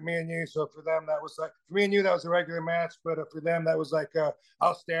anything like me and you. So for them, that was like, for me and you, that was a regular match. But for them, that was like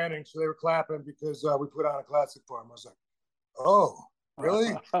outstanding." So they were clapping because we put on a classic for them. I was like, "Oh,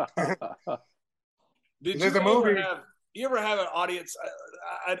 really?" Did you ever have an audience?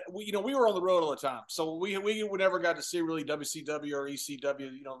 We were on the road all the time, so we never got to see really WCW or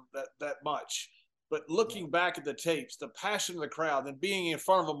ECW, that much. But looking back at the tapes, the passion of the crowd, and being in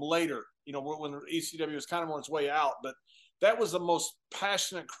front of them later, when ECW was kind of on its way out, but that was the most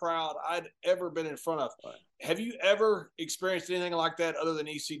passionate crowd I'd ever been in front of. Right. Have you ever experienced anything like that other than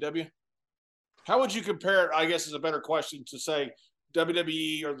ECW? How would you compare it, I guess is a better question, to say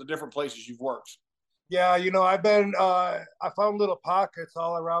WWE or the different places you've worked? Yeah, I've been, I found little pockets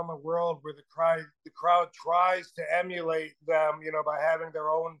all around the world where the crowd tries to emulate them, by having their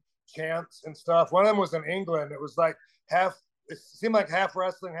own chants and stuff. One of them was in England. It was like it seemed like half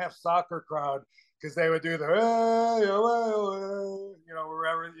wrestling, half soccer crowd, because they would do the, wherever,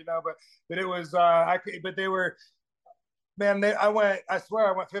 but it was, but they were, man, I swear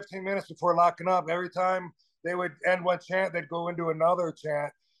I went 15 minutes before locking up. Every time they would end one chant, they'd go into another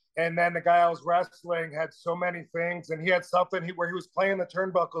chant. And then the guy I was wrestling had so many things, and he had something where he was playing the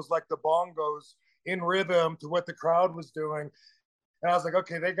turnbuckles like the bongos in rhythm to what the crowd was doing. And I was like,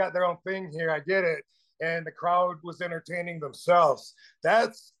 okay, they got their own thing here. I get it. And the crowd was entertaining themselves.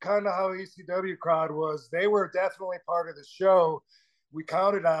 That's kind of how ECW crowd was. They were definitely part of the show. We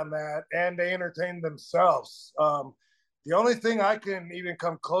counted on that, and they entertained themselves. The only thing I can even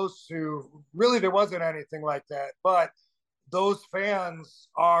come close to, really, there wasn't anything like that. But those fans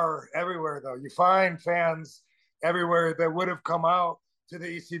are everywhere, though. You find fans everywhere that would have come out to the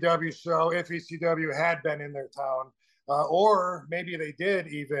ECW show if ECW had been in their town. Or maybe they did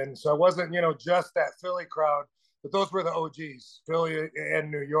even. So it wasn't, just that Philly crowd, but those were the OGs, Philly and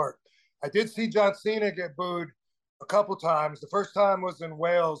New York. I did see John Cena get booed a couple times. The first time was in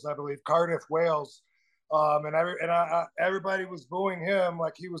Wales, I believe, Cardiff, Wales. And everybody was booing him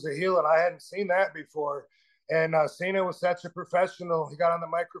like he was a heel, and I hadn't seen that before. And Cena was such a professional. He got on the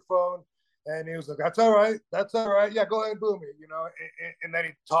microphone, and he was like, "That's all right. That's all right. Yeah, go ahead and boo me," and then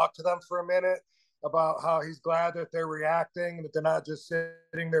he talked to them for a minute about how he's glad that they're reacting, that they're not just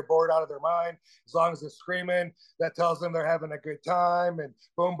sitting there bored out of their mind. As long as they're screaming, that tells them they're having a good time, and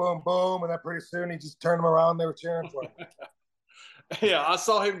boom, boom, boom. And then pretty soon he just turned them around. They were cheering for him. Yeah, I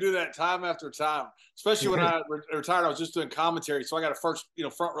saw him do that time after time, especially when I retired. I was just doing commentary, so I got a first,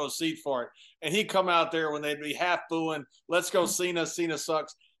 front row seat for it. And he'd come out there when they'd be half booing, "Let's go Cena, Cena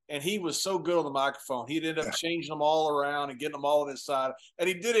sucks." And he was so good on the microphone. He'd end up changing them all around and getting them all on his side. And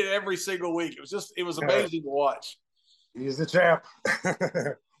he did it every single week. It was amazing to watch. He's the champ.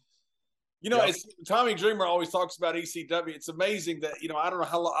 It's, Tommy Dreamer always talks about ECW. It's amazing that, I don't know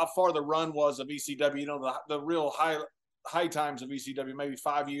how far the run was of ECW, the real high times of ECW, maybe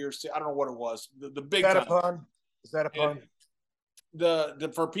 5 years. I don't know what it was. The big time. Is that a pun?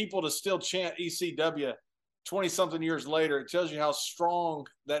 And for people to still chant ECW 20-something years later, it tells you how strong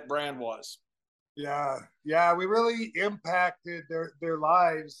that brand was. Yeah. We really impacted their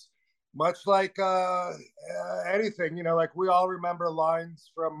lives, much like anything. Like we all remember lines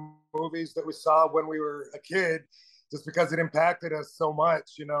from movies that we saw when we were a kid, just because it impacted us so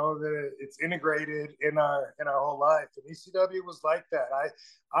much. That it's integrated in our whole life. And ECW was like that.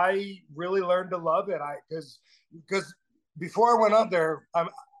 I really learned to love it. Because before I went up there,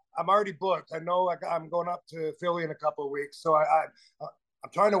 I'm already booked. I know I'm going up to Philly in a couple of weeks. So I'm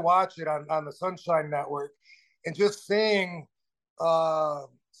trying to watch it on the Sunshine Network, and just seeing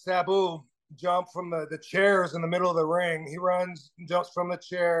Sabu jump from the chairs in the middle of the ring. He runs and jumps from the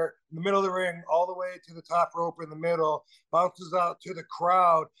chair in the middle of the ring all the way to the top rope in the middle, bounces out to the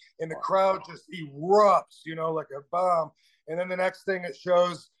crowd, and the crowd just erupts, like a bomb. And then the next thing it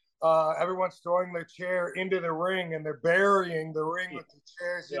shows, everyone's throwing their chair into the ring, and they're burying the ring with the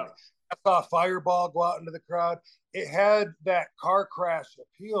chairs. Yeah. I saw a fireball go out into the crowd. It had that car crash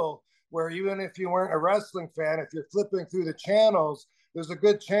appeal where even if you weren't a wrestling fan, if you're flipping through the channels, there's a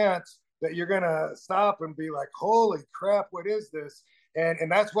good chance that you're going to stop and be like, holy crap, what is this?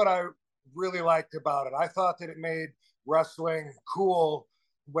 And that's what I really liked about it. I thought that it made wrestling cool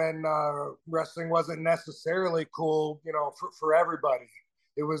when wrestling wasn't necessarily cool, for everybody.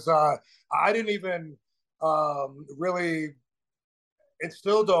 It was, I didn't even really, and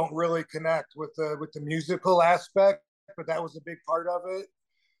still don't really connect with the musical aspect, but that was a big part of it.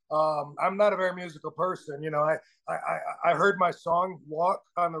 I'm not a very musical person. I heard my song Walk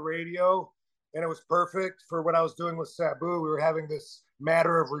on the radio, and it was perfect for what I was doing with Sabu. We were having this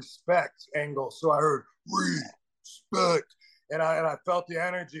matter of respect angle. So I heard respect, and I felt the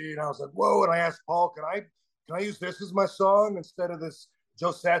energy, and I was like, whoa. And I asked Paul, can I use this as my song instead of this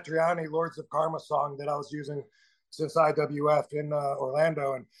Joe Satriani Lords of Karma song that I was using since IWF in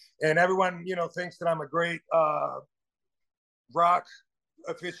Orlando? And everyone, thinks that I'm a great rock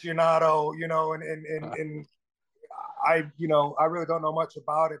aficionado, and I really don't know much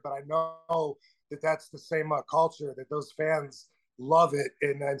about it, but I know that that's the same culture, that those fans love it.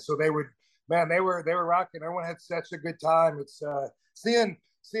 And so they were rocking. Everyone had such a good time. It's seeing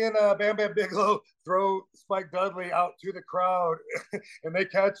Bam Bam Bigelow throw Spike Dudley out to the crowd and they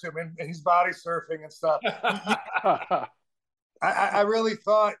catch him and he's body surfing and stuff. I really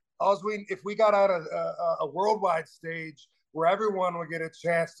thought if we got out a worldwide stage where everyone would get a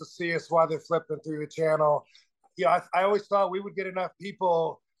chance to see us while they're flipping through the channel, I always thought we would get enough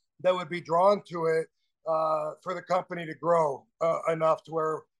people that would be drawn to it for the company to grow enough to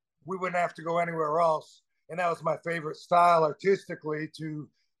where we wouldn't have to go anywhere else. And that was my favorite style artistically, to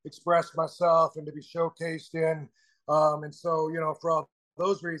express myself and to be showcased in. And so, for all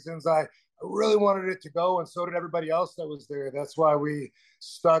those reasons, I really wanted it to go, and so did everybody else that was there. That's why we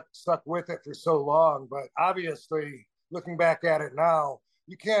stuck with it for so long. But obviously, looking back at it now,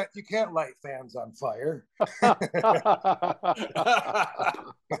 you can't light fans on fire.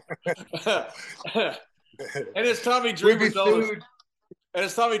 And as Tommy Dreamer told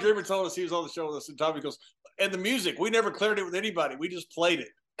us, he was on the show with us, and Tommy goes, and the music, we never cleared it with anybody. We just played it.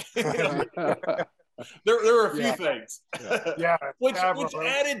 There were a few things. Yeah. which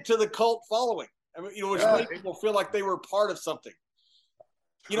added to the cult following. I mean, which made people feel like they were part of something.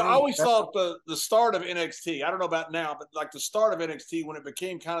 I always thought the start of NXT, I don't know about now, but like the start of NXT, when it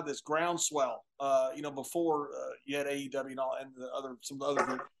became kind of this groundswell, before you had AEW and all, and some other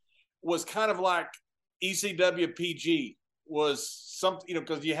groups, was kind of like ECW PG was something,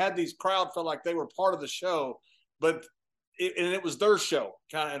 because you had these crowd felt like they were part of the show, but it was their show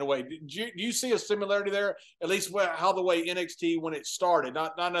kind of in a way. Do you see a similarity there? At least how the way NXT when it started,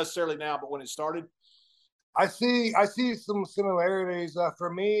 not necessarily now, but when it started. I see some similarities. For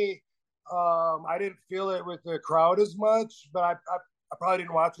me, I didn't feel it with the crowd as much, but I probably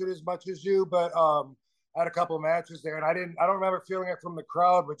didn't watch it as much as you. But I had a couple of matches there, and I don't remember feeling it from the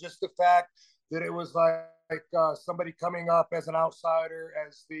crowd, but just the fact that it was like somebody coming up as an outsider,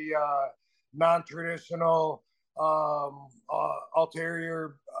 as the non-traditional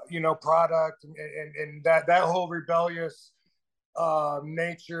ulterior, product, and that whole rebellious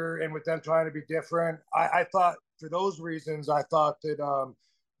nature, and with them trying to be different. I thought for those reasons, I thought that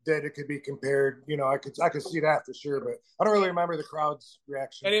it could be compared. I could see that for sure, but I don't really remember the crowd's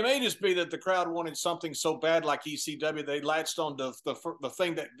reaction. And it may just be that the crowd wanted something so bad like ECW, they latched on to the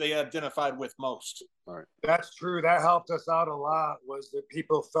thing that they identified with most. All right. That's true. That helped us out a lot, was that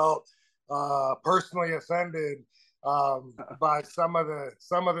people felt personally offended by some of the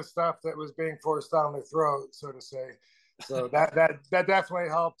stuff that was being forced down their throat, so to say. So that definitely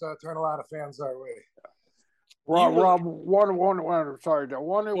helped turn a lot of fans our way. Rob, one of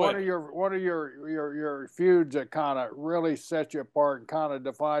your feuds that kind of really set you apart and kind of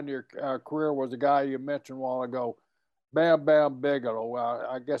defined your career was the guy you mentioned a while ago, Bam Bam Bigelow.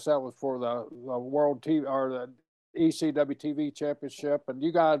 I guess that was for the World TV or the ECW TV Championship, and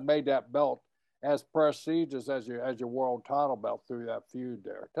you guys made that belt as prestigious as your world title belt through that feud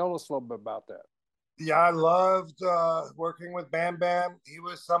there. Tell us a little bit about that. Yeah, I loved working with Bam Bam. He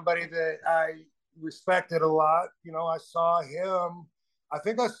was somebody that I respected a lot. I saw him. I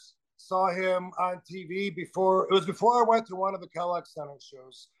think I saw him on TV before I went to one of the Kellogg Center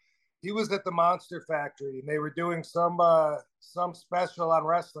shows. He was at the Monster Factory, and they were doing some special on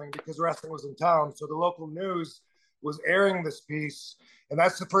wrestling because wrestling was in town. So the local news was airing this piece, and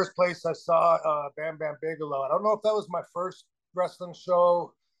that's the first place I saw Bam Bam Bigelow. I don't know if that was my first wrestling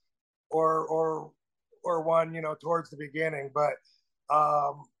show or one, towards the beginning, but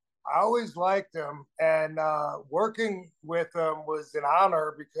I always liked him, and working with him was an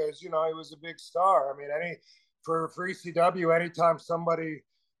honor because he was a big star. I mean, for ECW, anytime somebody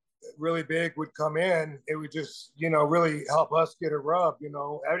really big would come in, it would just really help us get a rub.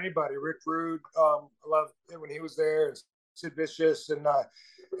 Anybody, Rick Rude, I loved it when he was there, and Sid Vicious, and a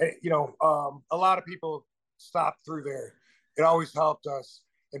lot of people stopped through there. It always helped us,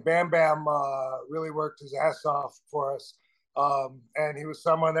 and Bam Bam really worked his ass off for us. And he was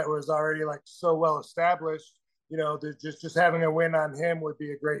someone that was already like so well established, just having a win on him would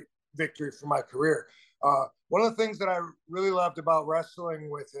be a great victory for my career. One of the things that I really loved about wrestling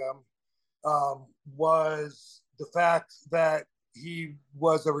with him was the fact that he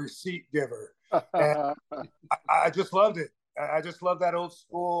was a receipt giver. And I just loved it. I just love that old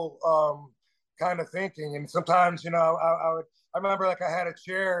school kind of thinking. And sometimes, I remember like I had a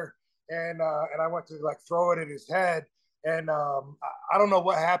chair and I went to like throw it at his head. And I don't know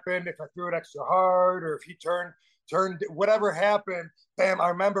what happened, if I threw it extra hard or if he turned, whatever happened. Bam, I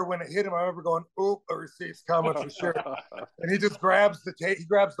remember when it hit him, I remember going, oop, a receipt's coming for sure. And he just grabs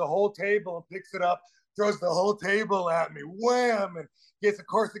the whole table and picks it up, throws the whole table at me, wham, and it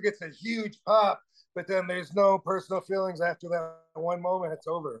gets a huge pop, but then there's no personal feelings after that one moment. It's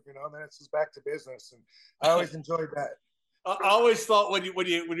over, and then it's just back to business. And I always enjoyed that. I always thought when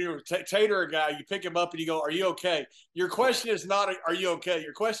you're a Tater guy, you pick him up and you go, "Are you okay?" Your question is not, "Are you okay?"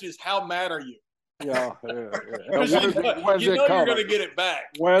 Your question is, "How mad are you?" Yeah. When's you're going to get it back.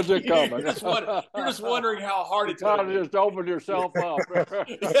 Where's it coming? You're just wondering how hard it's going to just open yourself up.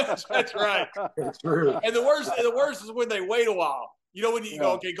 Yes, that's right. That's true. And the worst is when they wait a while. When you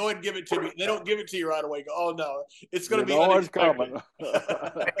go, okay, go ahead and give it to me. They don't give it to you right away. Go, oh no, it's going to be unexpected.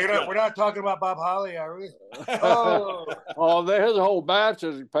 We're not talking about Bob Holly, are we? His whole match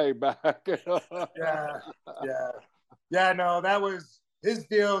is paid back. Yeah. No, that was his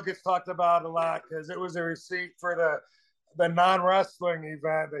deal. Gets talked about a lot because it was a receipt for the non-wrestling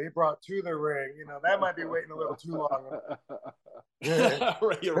event that he brought to the ring. That might be waiting a little too long.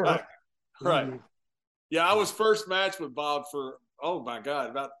 You're right. Yeah, I was first match with Bob for, oh my God,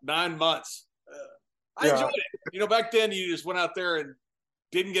 about 9 months. I enjoyed it. Back then you just went out there and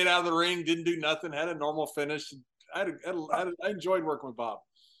didn't get out of the ring, didn't do nothing, had a normal finish. I enjoyed working with Bob.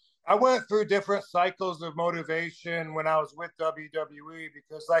 I went through different cycles of motivation when I was with WWE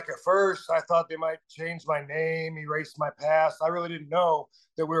because, like, at first I thought they might change my name, erase my past. I really didn't know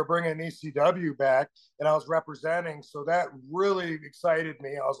that we were bringing ECW back and I was representing. So that really excited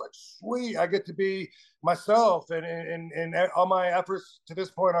me. I was like, sweet, I get to be myself. And all my efforts to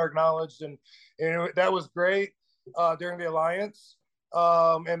this point are acknowledged. And that was great during the Alliance.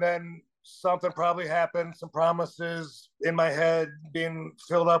 And then something probably happened, some promises in my head being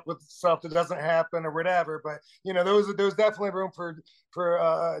filled up with stuff that doesn't happen or whatever. But there was definitely room for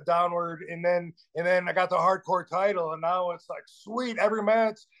downward. And then I got the hardcore title, and now it's like sweet. Every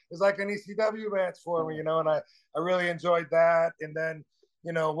match is like an ECW match for me, and I really enjoyed that. And then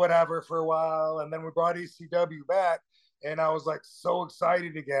whatever for a while, and then we brought ECW back, and I was like so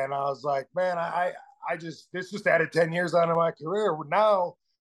excited again. I was like, man, this just added 10 years onto my career. Now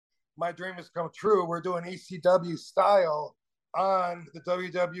my dream has come true. We're doing ECW style on the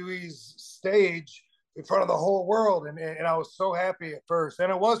WWE's stage in front of the whole world. And I was so happy at first. And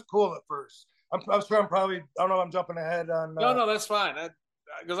it was cool at first. I'm sure I don't know if I'm jumping ahead on. No, that's fine.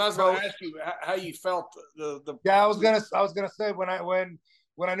 Because I was going to ask you how you felt. Yeah, I was gonna say when I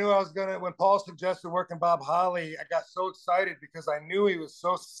knew when Paul suggested working Bob Holly, I got so excited because I knew he was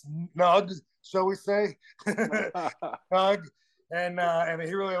so snug, shall we say, snug. And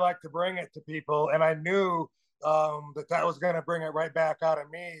he really liked to bring it to people, and I knew that was going to bring it right back out of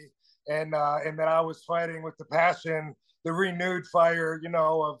me, and that I was fighting with the passion, the renewed fire,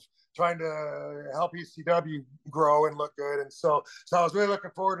 of trying to help ECW grow and look good, and so I was really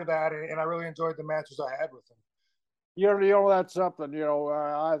looking forward to that, and I really enjoyed the matches I had with him. That's something.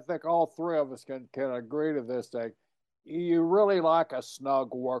 I think all three of us can agree to this thing. You really like a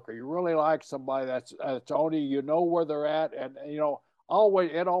snug worker. You really like somebody that's only where they're at, and it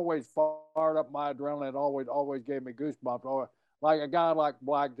always fired up my adrenaline. It always gave me goosebumps. Like a guy like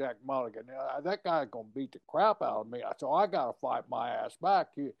Blackjack Mulligan, that guy's gonna beat the crap out of me. So I gotta fight my ass back.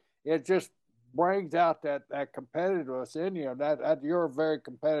 It just brings out that competitiveness in you, and that you're a very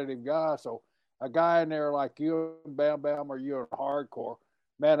competitive guy. So a guy in there like you and Bam Bam, or you in hardcore,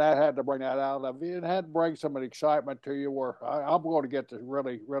 man, that had to bring that out of you. It had to bring some excitement to you where I'm going to get to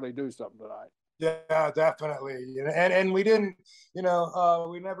really, really do something tonight. Yeah, definitely. And we didn't,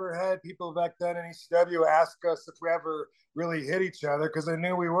 we never had people back then in ECW ask us if we ever really hit each other because they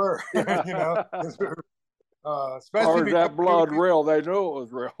knew we were, Especially or is that blood real? They knew it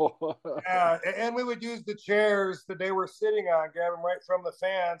was real. Yeah, and we would use the chairs that they were sitting on, grab them right from the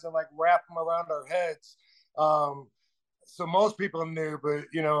fans, and like wrap them around our heads. So most people knew, but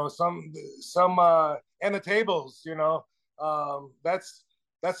some, and the tables, that's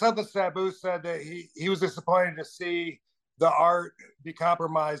something Sabu said that he was disappointed to see the art be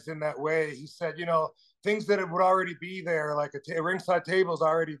compromised in that way. He said, things that would already be there, like a ringside table is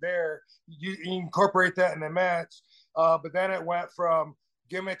already there. You incorporate that in a match, but then it went from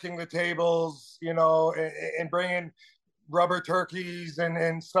gimmicking the tables, and bringing rubber turkeys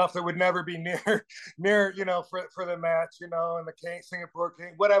and stuff that would never be near, for the match, and the Singapore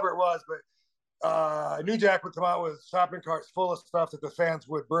King, whatever it was. But New Jack would come out with shopping carts full of stuff that the fans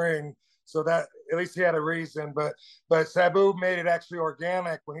would bring. So that at least he had a reason, but Sabu made it actually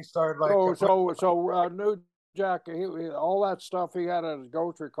organic when he started like. So New Jack, all that stuff he had in his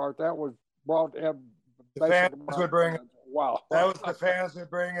grocery cart that was brought in. The fans would bring it. Wow, that was the fans would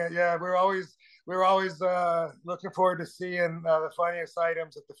bring it. Yeah, we were always looking forward to seeing the funniest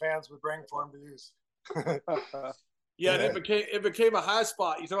items that the fans would bring for him to use. Yeah, and it became a high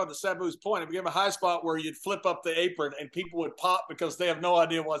spot. You talk about the Sabu's point. It became a high spot where you'd flip up the apron and people would pop because they have no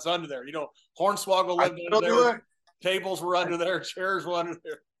idea what's under there. Hornswoggle lived under there. Tables were under there. Chairs were under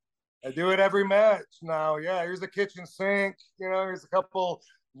there. I do it every match now. Yeah, here's the kitchen sink. Here's a couple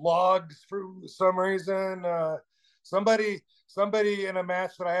logs for some reason. Somebody in a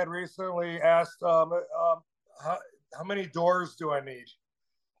match that I had recently asked, how many doors do I need?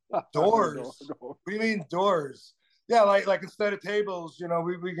 Doors? What do you mean doors? Yeah, like instead of tables,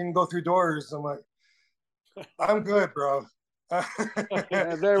 we can go through doors. I'm like, I'm good, bro.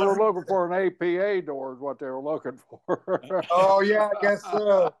 And they were looking for an APA door is what they were looking for. Oh, yeah, I guess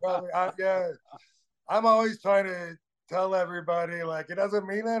so. Probably. I'm always trying to tell everybody, like, it doesn't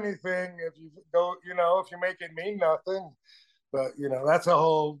mean anything if you go, if you make it mean nothing. But, that's a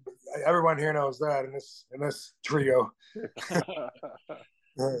whole, everyone here knows that in this trio.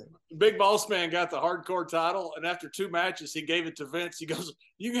 Big Boss Man got the hardcore title, and after 2 matches, he gave it to Vince. He goes,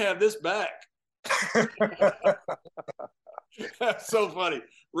 "You can have this back." That's so funny.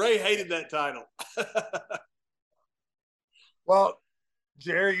 Ray hated that title. Well,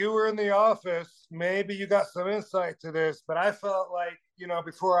 Jerry, you were in the office. Maybe you got some insight to this, but I felt like,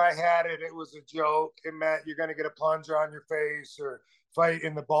 before I had it, it was a joke. It meant you're going to get a plunger on your face or fight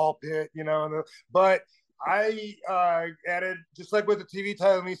in the ball pit, but I added, just like with the TV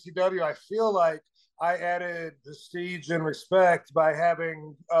title in ECW, I feel like I added prestige and respect by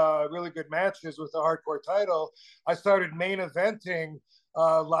having really good matches with the hardcore title. I started main eventing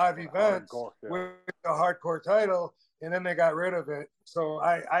live events with the hardcore title, and then they got rid of it. So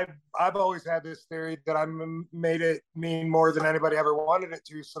I've always had this theory that I made it mean more than anybody ever wanted it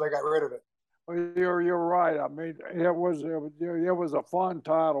to, so they got rid of it. Well, you're right. I mean, it was a fun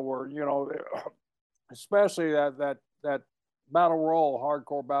title where, especially that battle royal,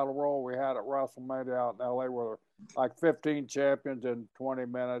 hardcore battle royal we had at WrestleMania out in LA, where like 15 champions in 20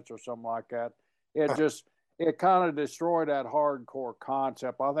 minutes or something like that. It kind of destroyed that hardcore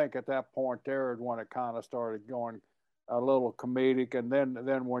concept. I think at that point there is when it kind of started going a little comedic, and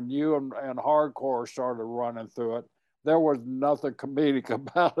then when you and hardcore started running through it, there was nothing comedic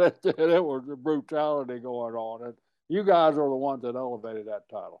about it. It was the brutality going on. And you guys are the ones that elevated that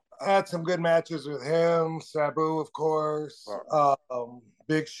title. I had some good matches with him, Sabu, of course,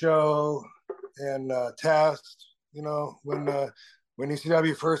 Big Show, and Test. When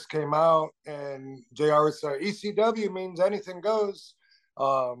ECW first came out, and JR would say, ECW means anything goes.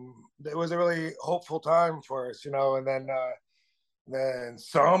 It was a really hopeful time for us, and then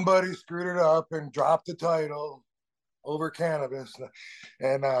somebody screwed it up and dropped the title over cannabis.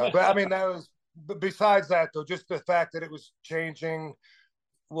 And but I mean, that was, besides that though, just the fact that it was changing.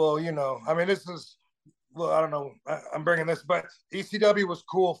 Well, I mean, this is, well, I don't know, I'm bringing this, but ECW was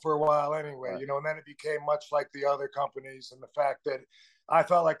cool for a while anyway, right. And then it became much like the other companies, and the fact that I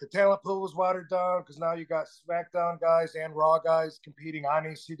felt like the talent pool was watered down because now you got SmackDown guys and Raw guys competing on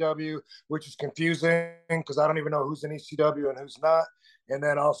ECW, which is confusing because I don't even know who's in ECW and who's not. And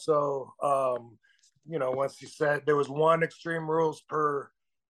then also, once you said there was one Extreme Rules per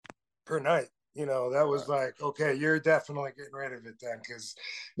night, that was like, okay, you're definitely getting rid of it then, because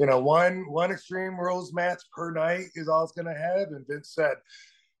one Extreme Rules match per night is all it's gonna have. And Vince said,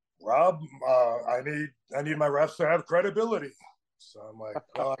 Rob, I need my refs to have credibility. So I'm like,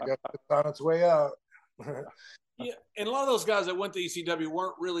 well, I guess it's on its way out. Yeah, and a lot of those guys that went to ECW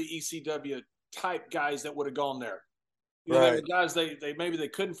weren't really ECW type guys that would have gone there. They were guys they maybe they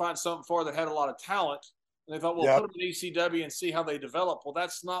couldn't find something for that had a lot of talent. And they thought, well, put them in ECW and see how they develop. Well,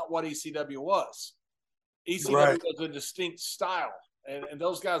 that's not what ECW was. ECW was a distinct style, and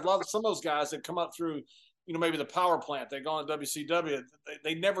those guys, some of those guys that come up through, maybe the power plant, they go on WCW.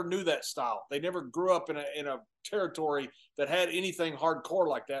 They never knew that style. They never grew up in a territory that had anything hardcore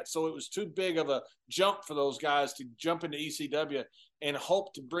like that. So it was too big of a jump for those guys to jump into ECW and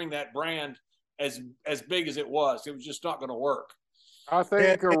hope to bring that brand as big as it was. It was just not going to work. I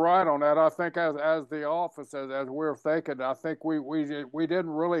think you're right on that. I think as the office, as we're thinking, I think we didn't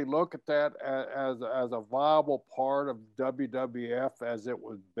really look at that as a viable part of WWF as it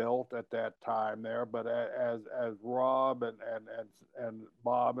was built at that time there. But as Rob and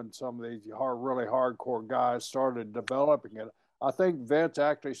Bob and some of these really hardcore guys started developing it, I think Vince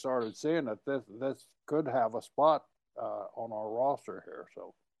actually started seeing that this could have a spot on our roster here.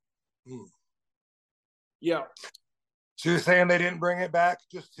 So, yeah. So you're saying they didn't bring it back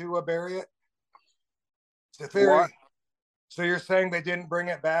just to bury it? It's a theory. What? So you're saying they didn't bring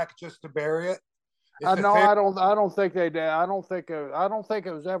it back just to bury it? No, I don't think they did. I don't think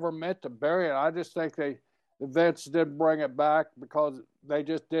it was ever meant to bury it. I just think Vince didn't bring it back because they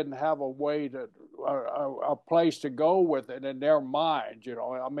just didn't have a way a place to go with it in their mind.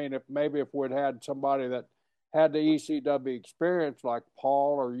 I mean, if we'd had somebody that had the ECW experience like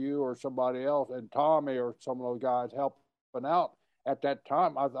Paul or you or somebody else and Tommy or some of those guys helping out at that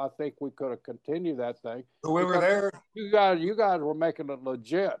time, I think we could have continued that thing. We were there. You guys were making it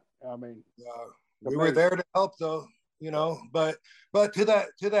legit. I mean, we were there to help, though. But to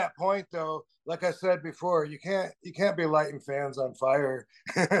that point, though, like I said before, you can't be lighting fans on fire.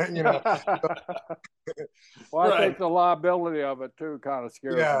 Well, I think the liability of it too kind of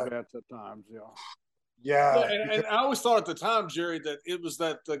scares the Vince at times. Yeah, and I always thought at the time, Jerry, that it was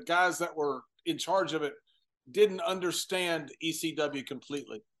that the guys that were in charge of it didn't understand ECW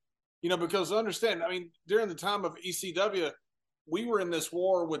completely. Because understand, I mean, during the time of ECW, we were in this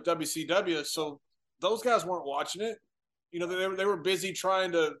war with WCW, so those guys weren't watching it. They were busy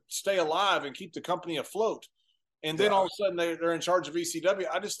trying to stay alive and keep the company afloat. And then all of a sudden they're in charge of ECW.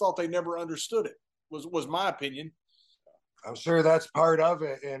 I just thought they never understood it, was my opinion. I'm sure that's part of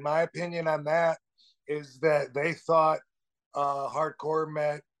it. And my opinion on that is that they thought hardcore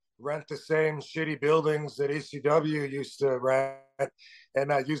meant rent the same shitty buildings that ECW used to rent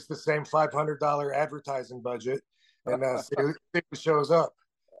and use the same $500 advertising budget and see who shows up.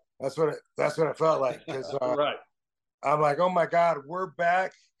 That's what it felt like. Because right. I'm like, oh my God, we're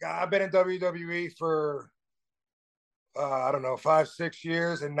back. I've been in WWE for I don't know, 5-6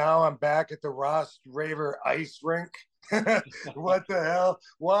 years, and now I'm back at the Ross Raver ice rink. What the hell?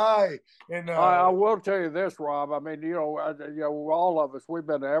 Why? And I will tell you this, Rob. I mean, all of us, we've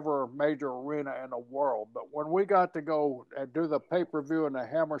been to every major arena in the world, but when we got to go and do the pay-per-view in the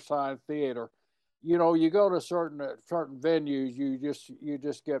Hammerstein Theater, you go to certain venues, you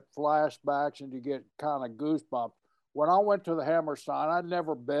just get flashbacks and you get kind of goosebumps. When I went to the Hammerstein, I'd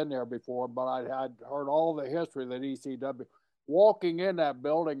never been there before, but I'd heard all the history that ECW. Walking in that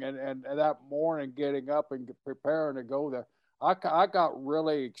building and that morning, getting up and preparing to go there, I got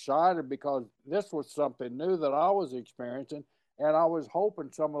really excited because this was something new that I was experiencing, and I was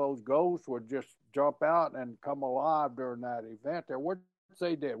hoping some of those ghosts would just jump out and come alive during that event there, which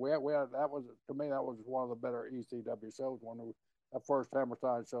they did. We had that was, to me, that was one of the better ECW shows, the first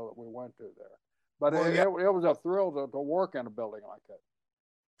Hammerstein show that we went to there. But it was a thrill to work in a building like that.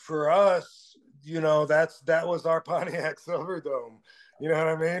 For us, that was our Pontiac Silverdome. You know what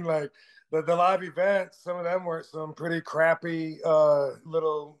I mean? Like the live events, some of them were some pretty crappy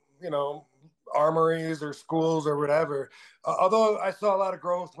little, armories or schools or whatever. Although I saw a lot of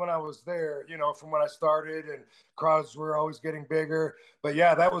growth when I was there, from when I started, and crowds were always getting bigger. But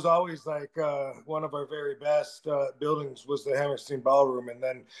yeah, that was always like one of our very best buildings was the Hammerstein Ballroom. And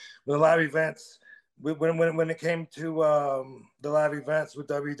then the live events, when it came to the live events with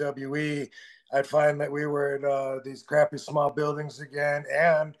WWE, I'd find that we were in these crappy small buildings again,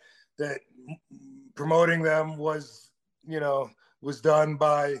 and that promoting them was done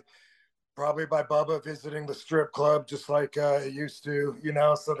probably by Bubba visiting the strip club, just like it used to,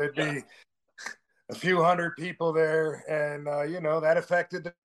 so there'd be a few hundred people there, and that affected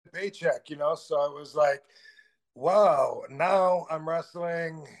the paycheck, so it was like, wow, now I'm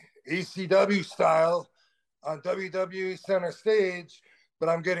wrestling ECW style on WWE center stage, but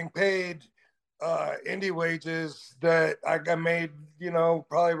I'm getting paid indie wages that I got made,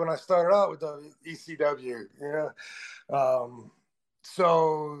 probably when I started out with ECW,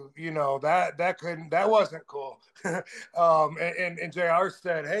 so that wasn't cool. And JR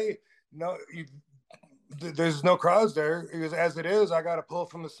said, hey, no, there's no crowds there. Because as it is, I got to pull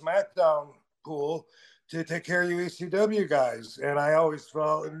from the SmackDown pool to take care of you ECW guys. And I always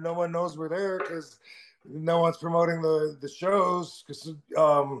felt no one knows we're there because no one's promoting the shows because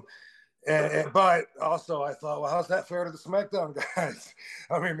but also I thought, well, how's that fair to the SmackDown guys?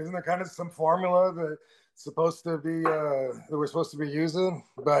 I mean, isn't there kind of some formula that supposed to be that we're supposed to be using?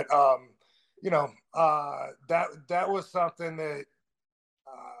 But that was something that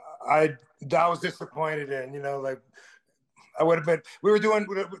I was disappointed in. Like I would have been. We were doing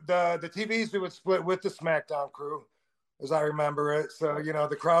the TVs. We would split with the SmackDown crew, as I remember it. So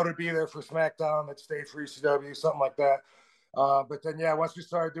the crowd would be there for SmackDown, they'd stay for ECW, something like that. But then once we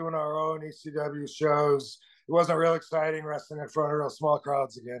started doing our own ECW shows, it wasn't real exciting wrestling in front of real small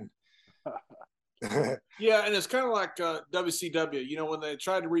crowds again. Yeah, and it's kind of like WCW. When they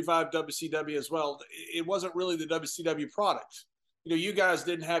tried to revive WCW as well, it wasn't really the WCW product. You guys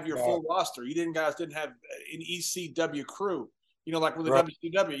didn't have your full roster. Guys didn't have an ECW crew. Like with the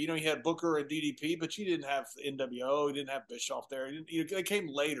WCW, you had Booker and DDP, but you didn't have NWO. You didn't have Bischoff there. They came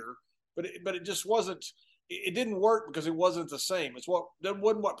later, but it just wasn't. It didn't work because it wasn't the same. That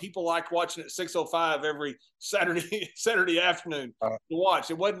wasn't what people liked watching at 6:05 every Saturday afternoon to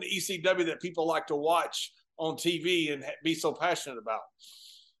watch. It wasn't ECW that people like to watch on TV and be so passionate about.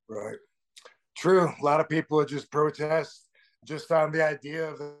 Right. True. A lot of people would just protest just on the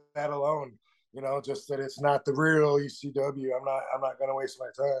idea of that alone. Just that it's not the real ECW. I'm not going to waste my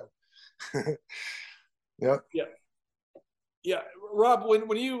time. Yep. Yeah. Yeah, Rob. When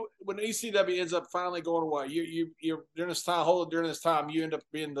ECW ends up finally going away, you during this time you end up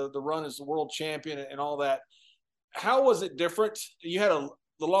being the run as the world champion and all that. How was it different? You had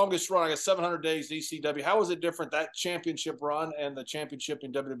the longest run, I guess, 700 days ECW. How was it different, that championship run and the championship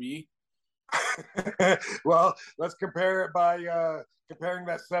in WWE? Well, let's compare it by comparing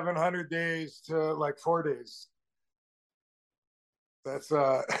that 700 days to like 4 days. That's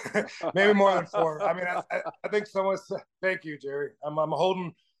maybe more than 4. I mean, I think someone said, thank you, Jerry. I'm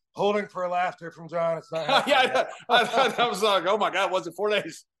holding for laughter from John. It's not. Yeah, I was like, oh my God, was it 4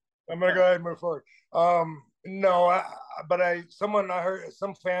 days? I'm gonna go ahead and move forward. No, I heard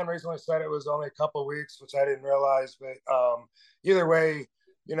some fan recently said it was only a couple of weeks, which I didn't realize. But either way,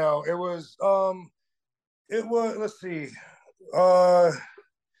 it was. Let's see.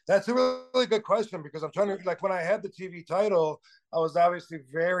 That's a really good question because I'm trying to, like, when I had the TV title, I was obviously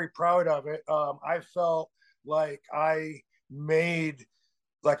very proud of it. I felt like I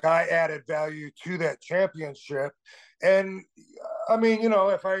added value to that championship. And I mean,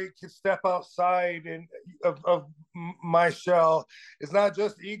 if I could step outside of my shell, it's not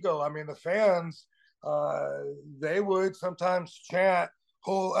just ego. I mean, the fans, they would sometimes chant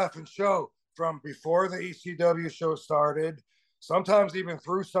whole effing show from before the ECW show started, sometimes even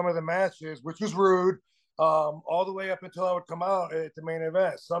through some of the matches, which was rude, all the way up until I would come out at the main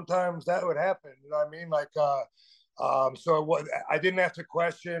event. Sometimes that would happen. You know what I mean? Like, so I didn't have to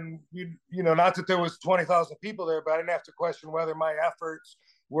question, not that there was 20,000 people there, but I didn't have to question whether my efforts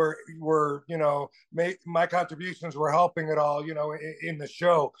were my contributions were helping at all, in the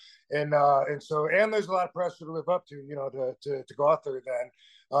show. And there's a lot of pressure to live up to, to go out there then.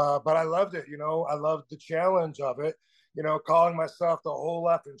 But I loved it, I loved the challenge of it. Calling myself the whole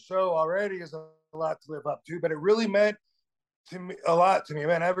effing show already is a lot to live up to, but it really meant a lot to me. It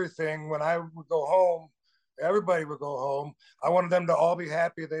meant everything. When I would go home, everybody would go home. I wanted them to all be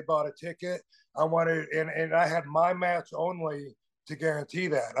happy they bought a ticket. And I had my match only to guarantee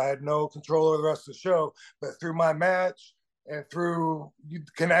that. I had no control over the rest of the show, but through my match and through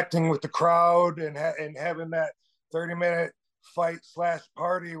connecting with the crowd and having that 30-minute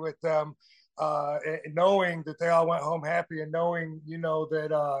fight/party with them, knowing that they all went home happy, and knowing,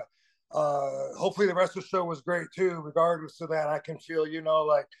 that hopefully the rest of the show was great too, regardless of that, I can feel,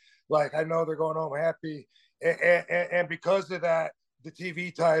 like I know they're going home happy. And because of that, the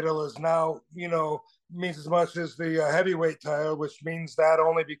TV title is now, means as much as the heavyweight title, which means that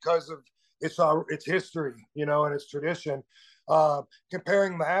only because of its history, and its tradition.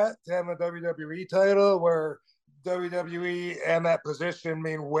 Comparing that to having a WWE title, where WWE and that position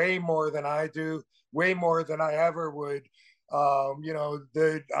mean way more than I do, way more than I ever would. I'm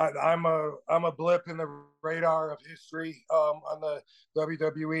a blip in the radar of history on the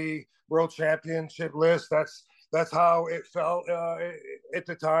WWE World Championship list. That's how it felt at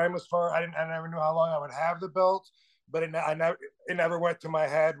the time. I never knew how long I would have the belt, but it never went to my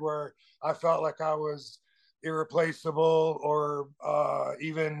head where I felt like I was irreplaceable or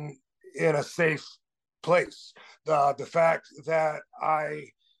even in a safe place. The fact that I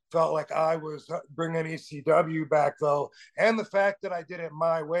felt like I was bringing ECW back, though, and the fact that I did it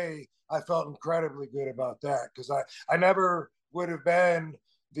my way, I felt incredibly good about that, because I never would have been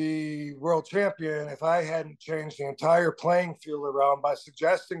the world champion if I hadn't changed the entire playing field around by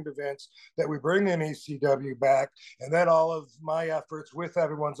suggesting to Vince that we bring in ECW back, and then all of my efforts with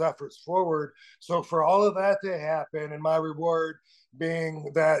everyone's efforts forward. So for all of that to happen, and my reward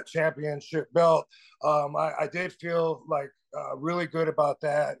being that championship belt, I did feel like really good about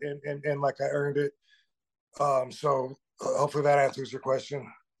that, and like I earned it. So hopefully that answers your question.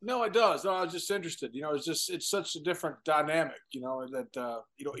 No, it does. No, I was just interested. It's such a different dynamic. That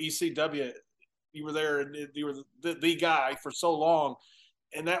ECW, you were there and you were the guy for so long,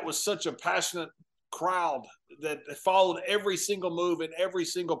 and that was such a passionate crowd that followed every single move and every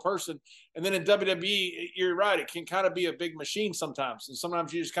single person. And then in WWE, you're right, it can kind of be a big machine sometimes, and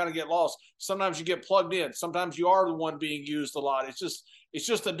sometimes you just kind of get lost. Sometimes you get plugged in. Sometimes you are the one being used a lot. It's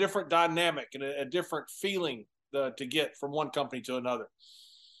just a different dynamic and a different feeling to get from one company to another.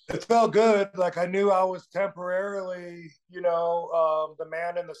 It felt good. Like I knew I was temporarily, the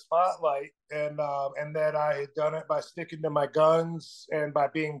man in the spotlight, and that I had done it by sticking to my guns and by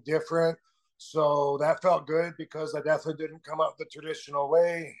being different. So that felt good because I definitely didn't come up the traditional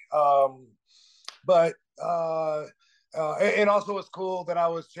way. And also it's cool that I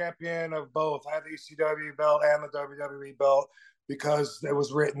was champion of both. I had the ECW belt and the WWE belt because it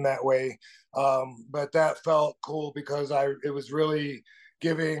was written that way. But that felt cool because it was really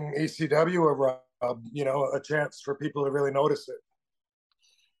giving ECW a chance for people to really notice it.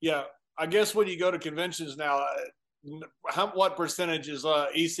 Yeah, I guess when you go to conventions now, what percentage is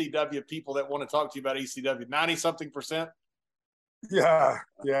ECW people that want to talk to you about ECW? 90-something%? Yeah,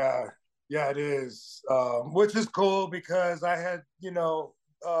 it is, which is cool because I had,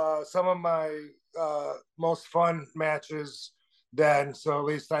 some of my most fun matches then, so at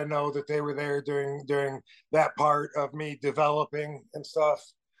least I know that they were there during that part of me developing and stuff.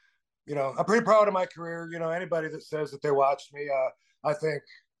 I'm pretty proud of my career. Anybody that says that they watched me, I think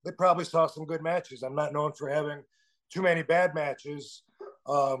they probably saw some good matches. I'm not known for having too many bad matches,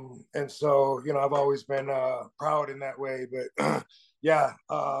 and so I've always been proud in that way. But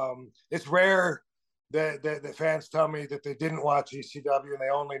it's rare that fans tell me that they didn't watch ECW and they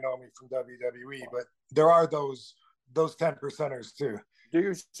only know me from WWE, but there are those 10%ers too. Do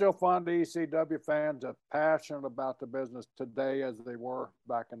you still find the ECW fans as passionate about the business today as they were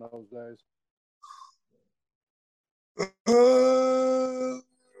back in those days?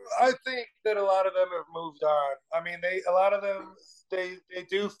 I think that a lot of them have moved on. I mean, a lot of them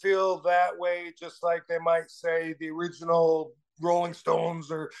do feel that way, just like they might say the original Rolling Stones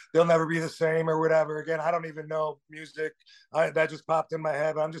or they'll never be the same or whatever. Again, I don't even know music. That just popped in my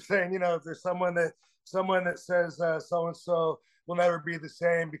head. But I'm just saying, if there's someone that says so and so will never be the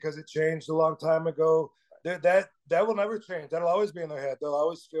same because it changed a long time ago, that will never change. That'll always be in their head. They'll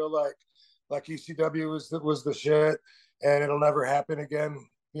always feel like ECW was the shit, and it'll never happen again.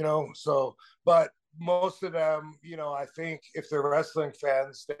 So, but most of them, I think if they're wrestling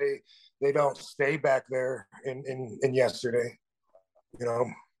fans, they don't stay back there in yesterday.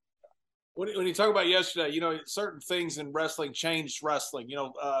 When you talk about yesterday, certain things in wrestling changed wrestling.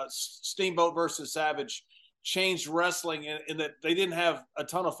 Steamboat versus Savage changed wrestling in that they didn't have a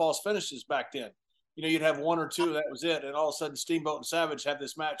ton of false finishes back then. You'd have one or two, that was it. And all of a sudden, Steamboat and Savage have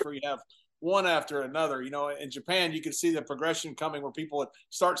this match where you have one after another. In Japan, you could see the progression coming where people would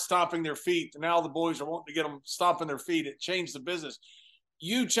start stomping their feet. And now the boys are wanting to get them stomping their feet. It changed the business.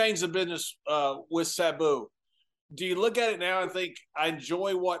 You changed the business with Sabu. Do you look at it now and think, I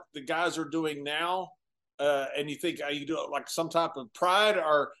enjoy what the guys are doing now? And you think, you do it like some type of pride?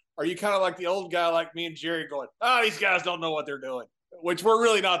 Or are you kind of like the old guy like me and Jerry going, these guys don't know what they're doing? Which we're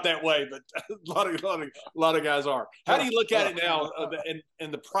really not that way, but a lot of guys are. How do you look at it now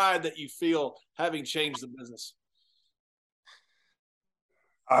and the pride that you feel having changed the business?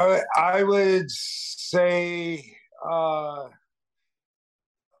 I would say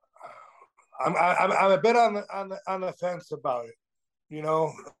I'm a bit on the fence about it.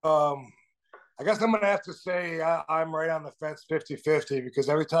 I guess I'm gonna have to say I'm right on the fence 50-50 because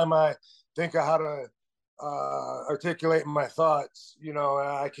every time I think of how to articulate my thoughts,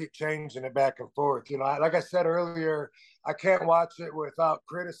 I keep changing it back and forth. Like I said earlier, I can't watch it without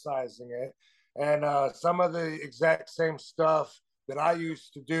criticizing it. And some of the exact same stuff that I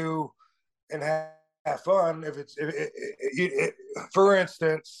used to do and have fun, for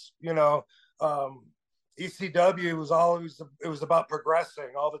instance, ECW was about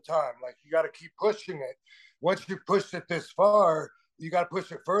progressing all the time. Like you got to keep pushing it. Once you push it this far, you got to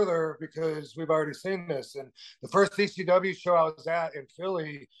push it further because we've already seen this. And the first ECW show I was at in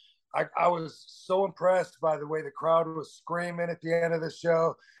Philly, I was so impressed by the way the crowd was screaming at the end of the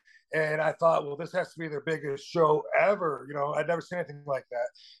show. And I thought, well, this has to be their biggest show ever. You know, I'd never seen anything like that.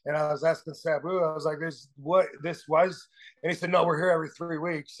 And I was asking Sabu, I was like, this was? And he said, no, we're here every 3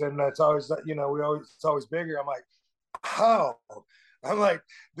 weeks. And it's always, you know, it's always bigger. I'm like, how? I'm like,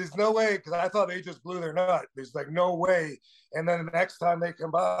 there's no way, because I thought they just blew their nut. There's like no way. And then the next time they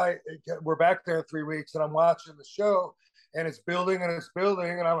come by, we're back there in 3 weeks, and I'm watching the show, and it's building and it's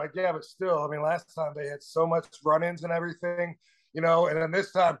building. And I'm like, yeah, but still, I mean, last time they had so much run-ins and everything, you know, and then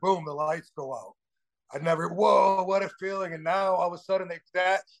this time, boom, the lights go out. Whoa, what a feeling. And now all of a sudden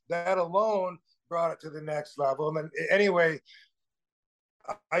that alone brought it to the next level. And then anyway,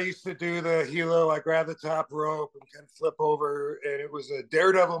 I used to do the helo. I grabbed the top rope and can flip over, and it was a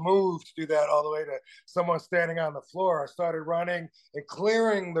daredevil move to do that all the way to someone standing on the floor. I started running and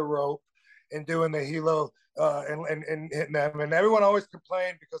clearing the rope and doing the helo and hitting them. And everyone always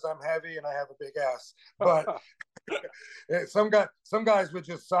complained because I'm heavy and I have a big ass. But some guys would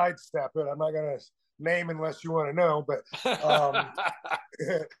just sidestep it. I'm not gonna name unless you want to know, but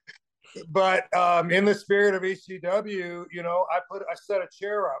but in the spirit of ECW, you know, I set a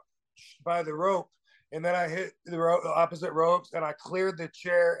chair up by the rope, and then I hit the opposite ropes, and I cleared the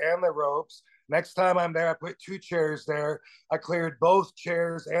chair and the ropes. Next time I'm there, I put 2 chairs there. I cleared both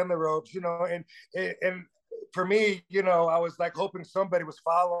chairs and the ropes, you know, and for me, you know, I was like hoping somebody was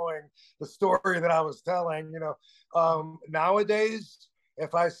following the story that I was telling, you know. Nowadays,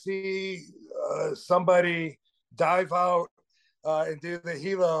 if I see somebody dive out and do the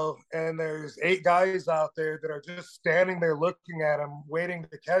helo, and there's 8 guys out there that are just standing there looking at him, waiting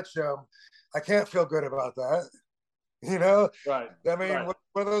to catch him, I can't feel good about that. You know, right? I mean, right. What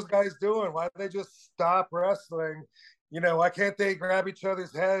are those guys doing? Why don't they just stop wrestling? You know, why can't they grab each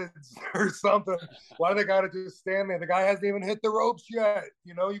other's heads or something? Why do they got to just stand there? The guy hasn't even hit the ropes yet.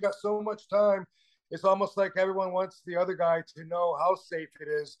 You know, you got so much time. It's almost like everyone wants the other guy to know how safe it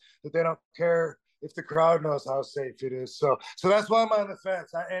is, that they don't care if the crowd knows how safe it is. So that's why I'm on the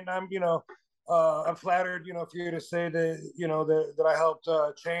fence. I'm, you know, I'm flattered, you know, for you to say that, you know, that I helped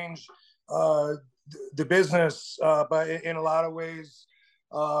change the business, but in a lot of ways,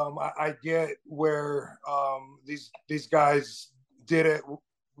 I get where these guys did it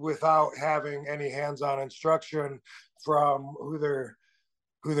without having any hands-on instruction from who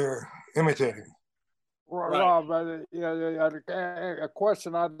they're imitating. Rob, a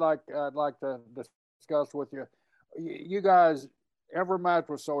question I'd like to discuss with you. You guys, every match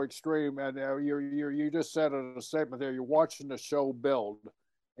was so extreme, and you just said in a statement there, you're watching the show build.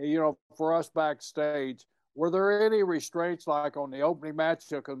 And, you know, for us backstage, were there any restraints like on the opening match?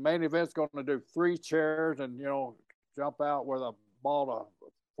 Because main event's going to do 3 chairs and, you know, jump out with a ball of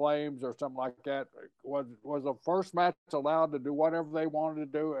flames or something like that. Was the first match allowed to do whatever they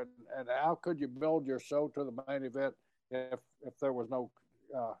wanted to do, and how could you build your show to the main event if there was no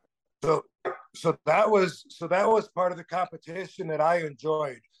so that was part of the competition that I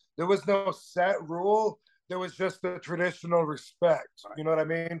enjoyed. There was no set rule. There was just the traditional respect, you know what I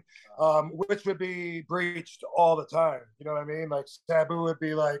mean? Which would be breached all the time, you know what I mean? Like Sabu would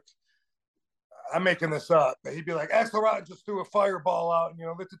be like, I'm making this up, but he'd be like, Axelrod just threw a fireball out and, you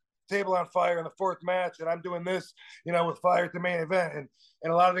know, lit the table on fire in the 4th match, and I'm doing this, you know, with fire at the main event.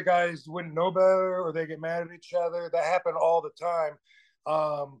 And a lot of the guys wouldn't know better, or they get mad at each other. That happened all the time.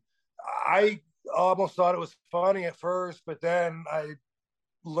 I almost thought it was funny at first, but then I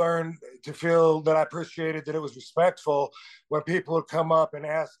learned to feel that I appreciated that it was respectful when people would come up and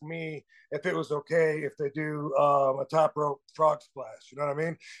ask me if it was okay if they do a top rope frog splash. You know what I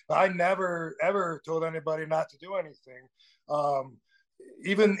mean? I never ever told anybody not to do anything.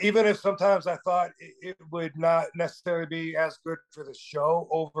 Even if sometimes I thought it would not necessarily be as good for the show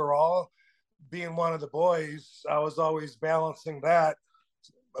overall. Being one of the boys, I was always balancing that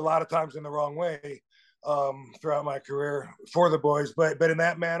a lot of times in the wrong way throughout my career for the boys, but in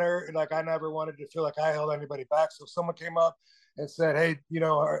that manner, like I never wanted to feel like I held anybody back. So if someone came up and said, "Hey, you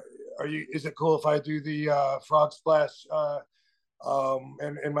know, is it cool if I do the frog splash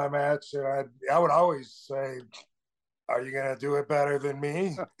in my match?" And I would always say, "Are you gonna do it better than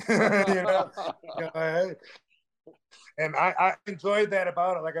me?" You know? And I enjoyed that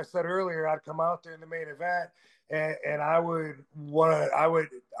about it. Like I said earlier, I'd come out there in the main event, and I would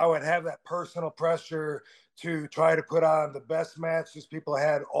have that personal pressure to try to put on the best matches people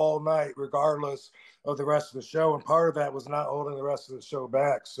had all night, regardless of the rest of the show. And part of that was not holding the rest of the show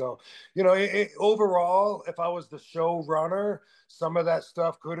back. So, you know, overall, if I was the show runner, some of that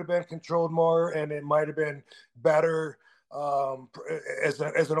stuff could have been controlled more, and it might have been better as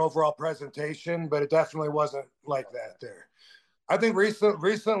an overall presentation, but it definitely wasn't like that there. I think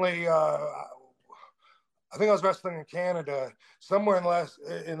recently, I think I was wrestling in Canada somewhere in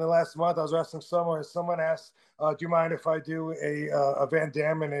the last month. I was wrestling somewhere. Someone asked, "Do you mind if I do a Van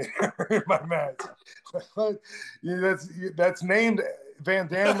Damme in my match?" That's named Van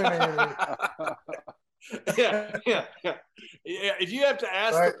Damme. Yeah. If you have to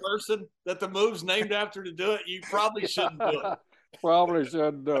ask right. the person that the move's named after to do it, you probably shouldn't do it. Probably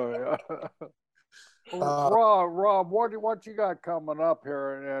shouldn't do it. Rob, what you got coming up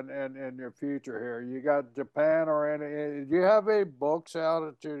here in your future here? You got Japan or any? Do you have any books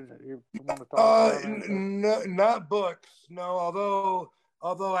out that you want to talk about? No, not books. No,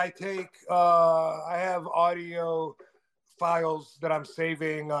 although I have audio files that I'm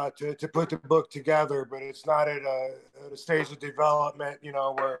saving to put the book together, but it's not at a stage of development,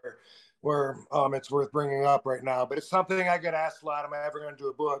 where it's worth bringing up right now. But it's something I get asked a lot. Am I ever going to do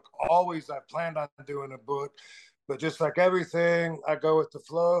a book? Always, I've planned on doing a book, but just like everything, I go with the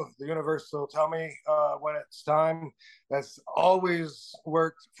flow. The universe will tell me when it's time. That's always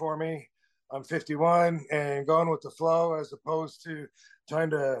worked for me. I'm 51 and going with the flow as opposed to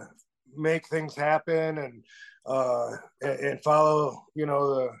trying to make things happen and follow,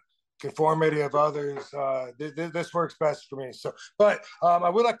 the conformity of others. This works best for me. So, but I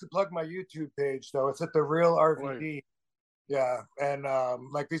would like to plug my YouTube page though. It's at The Real RVD. Yeah, and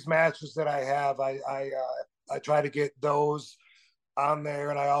like these matches that I have, I try to get those on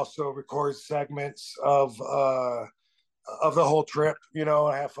there, and I also record segments of the whole trip.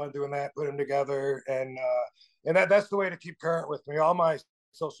 I have fun doing that, put them together, and that's the way to keep current with me. All my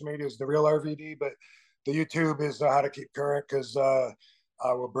social media is The Real RVD, but the YouTube is how to keep current because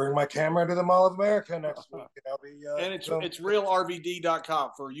I will bring my camera to the Mall of America next week. And I'll be it's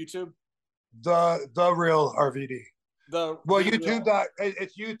realrvd.com for YouTube. The Real RVD.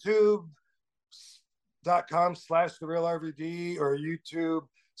 It's YouTube.com/The Real RVD or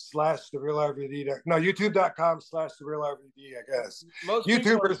YouTube/The Real RVD. No, YouTube.com/The Real RVD. I guess most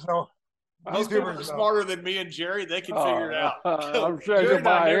YouTubers know. Most people are smarter than me and Jerry. They can figure it out. I'm shaking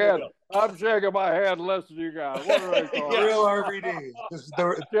my head. I'm shaking my head listening to you guys. What are they called? Real RVD. Just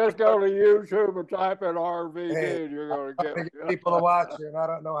go to YouTube and type in RVD and you're going to get people to watch it. And I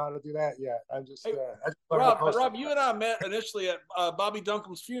don't know how to do that yet. I'm just, Rob, you and I met initially at Bobby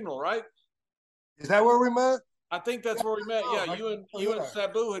Duncan's funeral, right? Is that where we met? I think that's where we met. Yeah, you and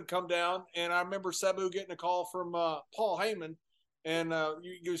Sabu had come down, and I remember Sabu getting a call from Paul Heyman. And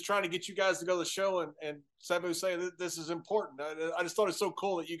he was trying to get you guys to go to the show, and Sabu saying that this is important. I just thought it's so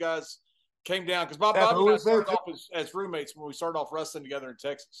cool that you guys came down because Bobby and I started off as roommates when we started off wrestling together in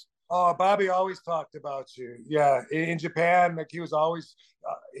Texas. Oh, Bobby always talked about you. Yeah, in Japan, like he was always,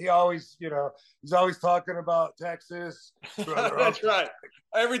 he's always talking about Texas. That's right.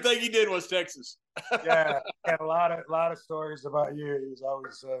 Everything he did was Texas. Yeah, had a lot of stories about you. He was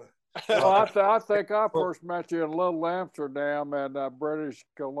always. Well, I think I first met you in Little Amsterdam and British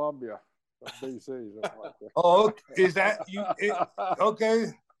Columbia, BC. Oh, is that you?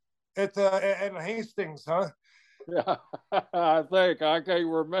 Okay, at Hastings, huh? Yeah, I think I can't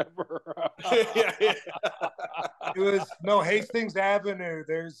remember. It was Hastings Avenue.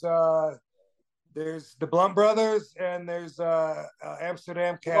 There's the Blunt Brothers and there's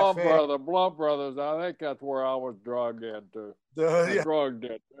Amsterdam Cafe. Blunt Brothers. I think that's where I was drugged into. Drugged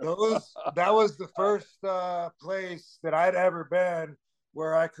it. That was the first place that I'd ever been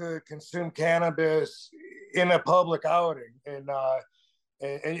where I could consume cannabis in a public outing and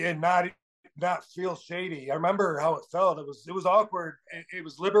not feel shady. I remember how it felt. It was awkward. It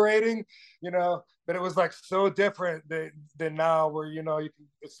was liberating, but it was like so different than now where,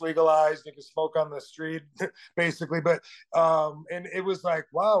 it's legalized. You can smoke on the street basically. But, and it was like,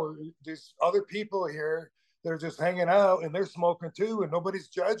 wow, there's other people here. They're just hanging out and they're smoking too. And nobody's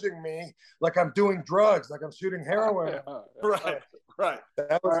judging me like I'm doing drugs, like I'm shooting heroin. Right.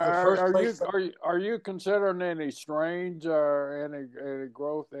 That was the first place. Are you considering any strains or any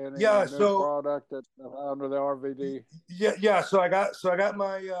growth, any new product that under the RVD? Yeah. So I got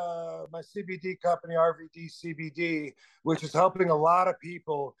my my CBD company, RVD CBD, which is helping a lot of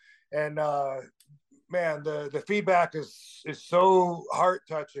people. And man, the feedback is so heart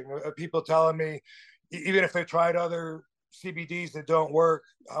touching. People telling me, even if they tried other CBDs that don't work,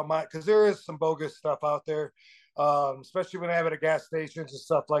 because there is some bogus stuff out there. Especially when they have it at gas stations and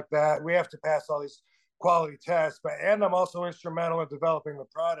stuff like that. We have to pass all these quality tests, and I'm also instrumental in developing the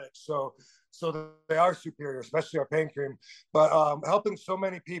product. So they are superior, especially our pain cream. But helping so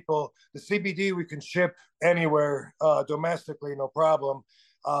many people, the CBD we can ship anywhere domestically, no problem.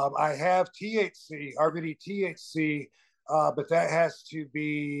 I have THC, RVD THC, but that has to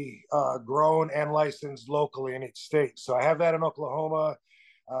be grown and licensed locally in each state. So I have that in Oklahoma.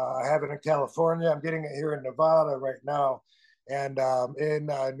 I have it in California. I'm getting it here in Nevada right now. And in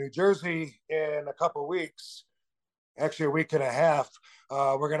New Jersey in a couple of weeks, actually a week and a half,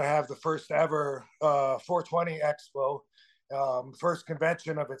 we're going to have the first ever 420 Expo, first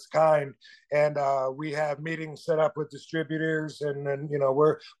convention of its kind. And we have meetings set up with distributors, and you know,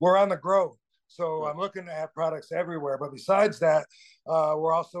 we're on the grow. So I'm looking to have products everywhere. But besides that,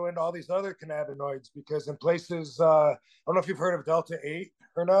 we're also into all these other cannabinoids, because in places, I don't know if you've heard of Delta 8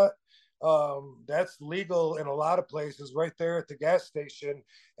 or not. That's legal in a lot of places right there at the gas station.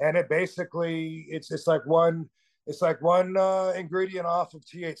 And it basically, it's like one ingredient off of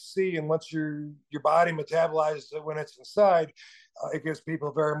THC. And once your body metabolizes it when it's inside, it gives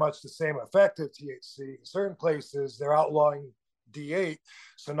people very much the same effect of THC. In certain places, they're outlawing D8.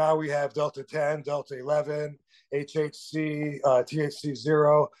 So now we have Delta 10, Delta 11, HHC, THC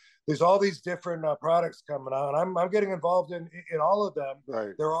 0. There's all these different products coming out. I'm getting involved in all of them.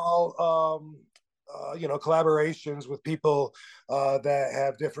 Right. They're all, you know, collaborations with people that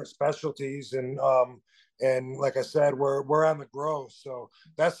have different specialties. And like I said, we're on the grow. So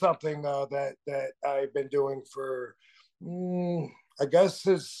that's something that I've been doing for, I guess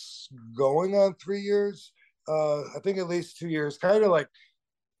it's going on 3 years. I think at least 2 years, kind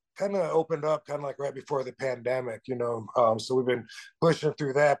of opened up kind of like right before the pandemic, you know. So we've been pushing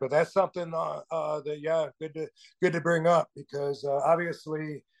through that, but that's something that, yeah, good to bring up, because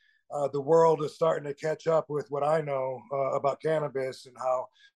obviously the world is starting to catch up with what I know about cannabis, and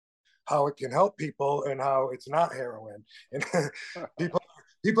how it can help people, and how it's not heroin. And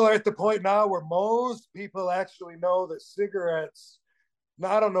people are at the point now where most people actually know that cigarettes,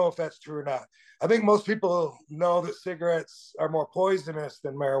 now, I don't know if that's true or not. I think most people know that cigarettes are more poisonous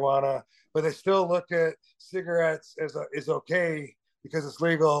than marijuana, but they still look at cigarettes as okay because it's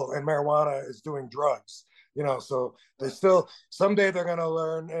legal, and marijuana is doing drugs. You know, so they still, someday they're going to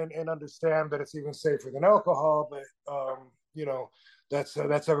learn and understand that it's even safer than alcohol. But you know, that's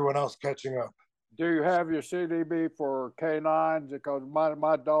everyone else catching up. Do you have your CBD for canines? Because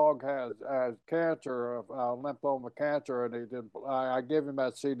my dog has cancer, lymphoma cancer, and I give him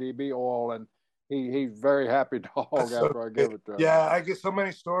that CBD oil, and he's very happy dog after I give it to him. Yeah, I get so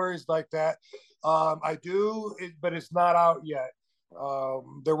many stories like that. I do, but it's not out yet.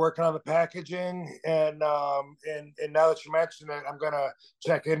 They're working on the packaging, and now that you mention it, I'm gonna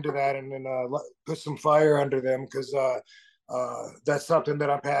check into that and then put some fire under them, because that's something that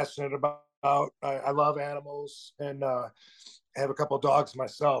I'm passionate about. I love animals, and I have a couple of dogs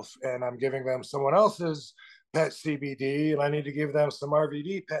myself, and I'm giving them someone else's pet CBD, and I need to give them some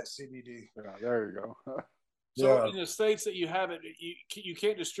RVD pet CBD. Yeah, there you go. So in the states that you have it, you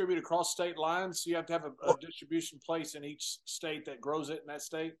can't distribute across state lines. So you have to have a distribution place in each state that grows it in that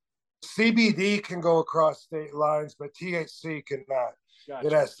state. CBD can go across state lines, but THC cannot. Gotcha.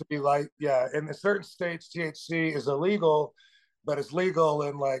 It has to be in certain states, THC is illegal, but it's legal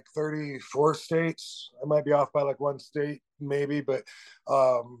in like 34 states. I might be off by like one state maybe, but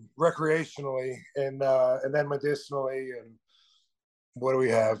recreationally and then medicinally, and what do we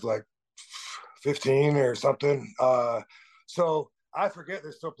have, like 15 or something? So I forget,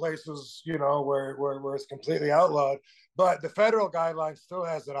 there's still places, you know, where it's completely outlawed, but the federal guideline still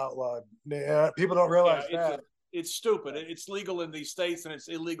has it outlawed. People don't realize that. It's stupid. It's legal in these states and it's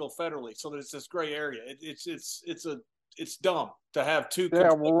illegal federally. So there's this gray area. It's dumb to have two.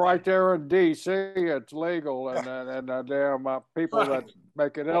 Yeah, well, right there in D.C., it's legal, and damn people that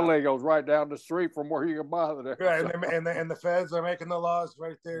make it illegal is right down the street from where you can buy it. Right, and the feds are making the laws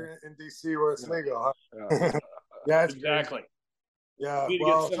right there in D.C. where it's legal. Huh? Yeah, yeah, exactly. Crazy. Yeah, we need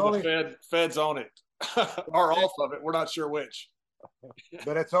to get some of the feds on it or off of it. We're not sure which.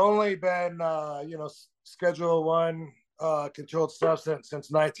 But it's only been Schedule 1 controlled substance since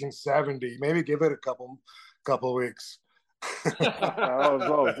 1970. Maybe give it a couple weeks.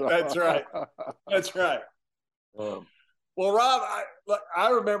 That's right. That's right. Well, Rob, I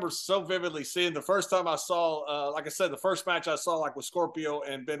remember so vividly seeing the first time I saw, like I said, the first match I saw like with Scorpio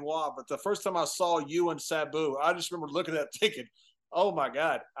and Benoit, but the first time I saw you and Sabu, I just remember looking at it thinking, oh my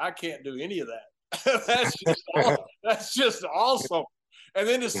God, I can't do any of that. That's just awesome. And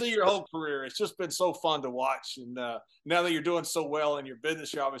then to see your whole career, it's just been so fun to watch. And now that you're doing so well in your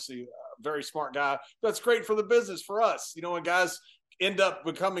business, you're obviously a very smart guy. That's great for the business for us. You know, when guys end up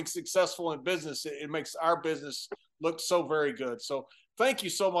becoming successful in business, it makes our business look so very good. So thank you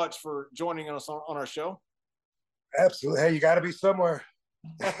so much for joining us on our show. Absolutely. Hey, you got to be somewhere.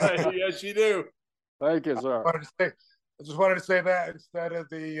 Yes, you do. Thank you, sir. I just wanted to say that instead of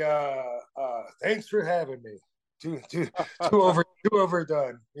the thanks for having me. Too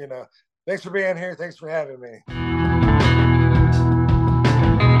overdone, you know. Thanks for being here. Thanks for having me.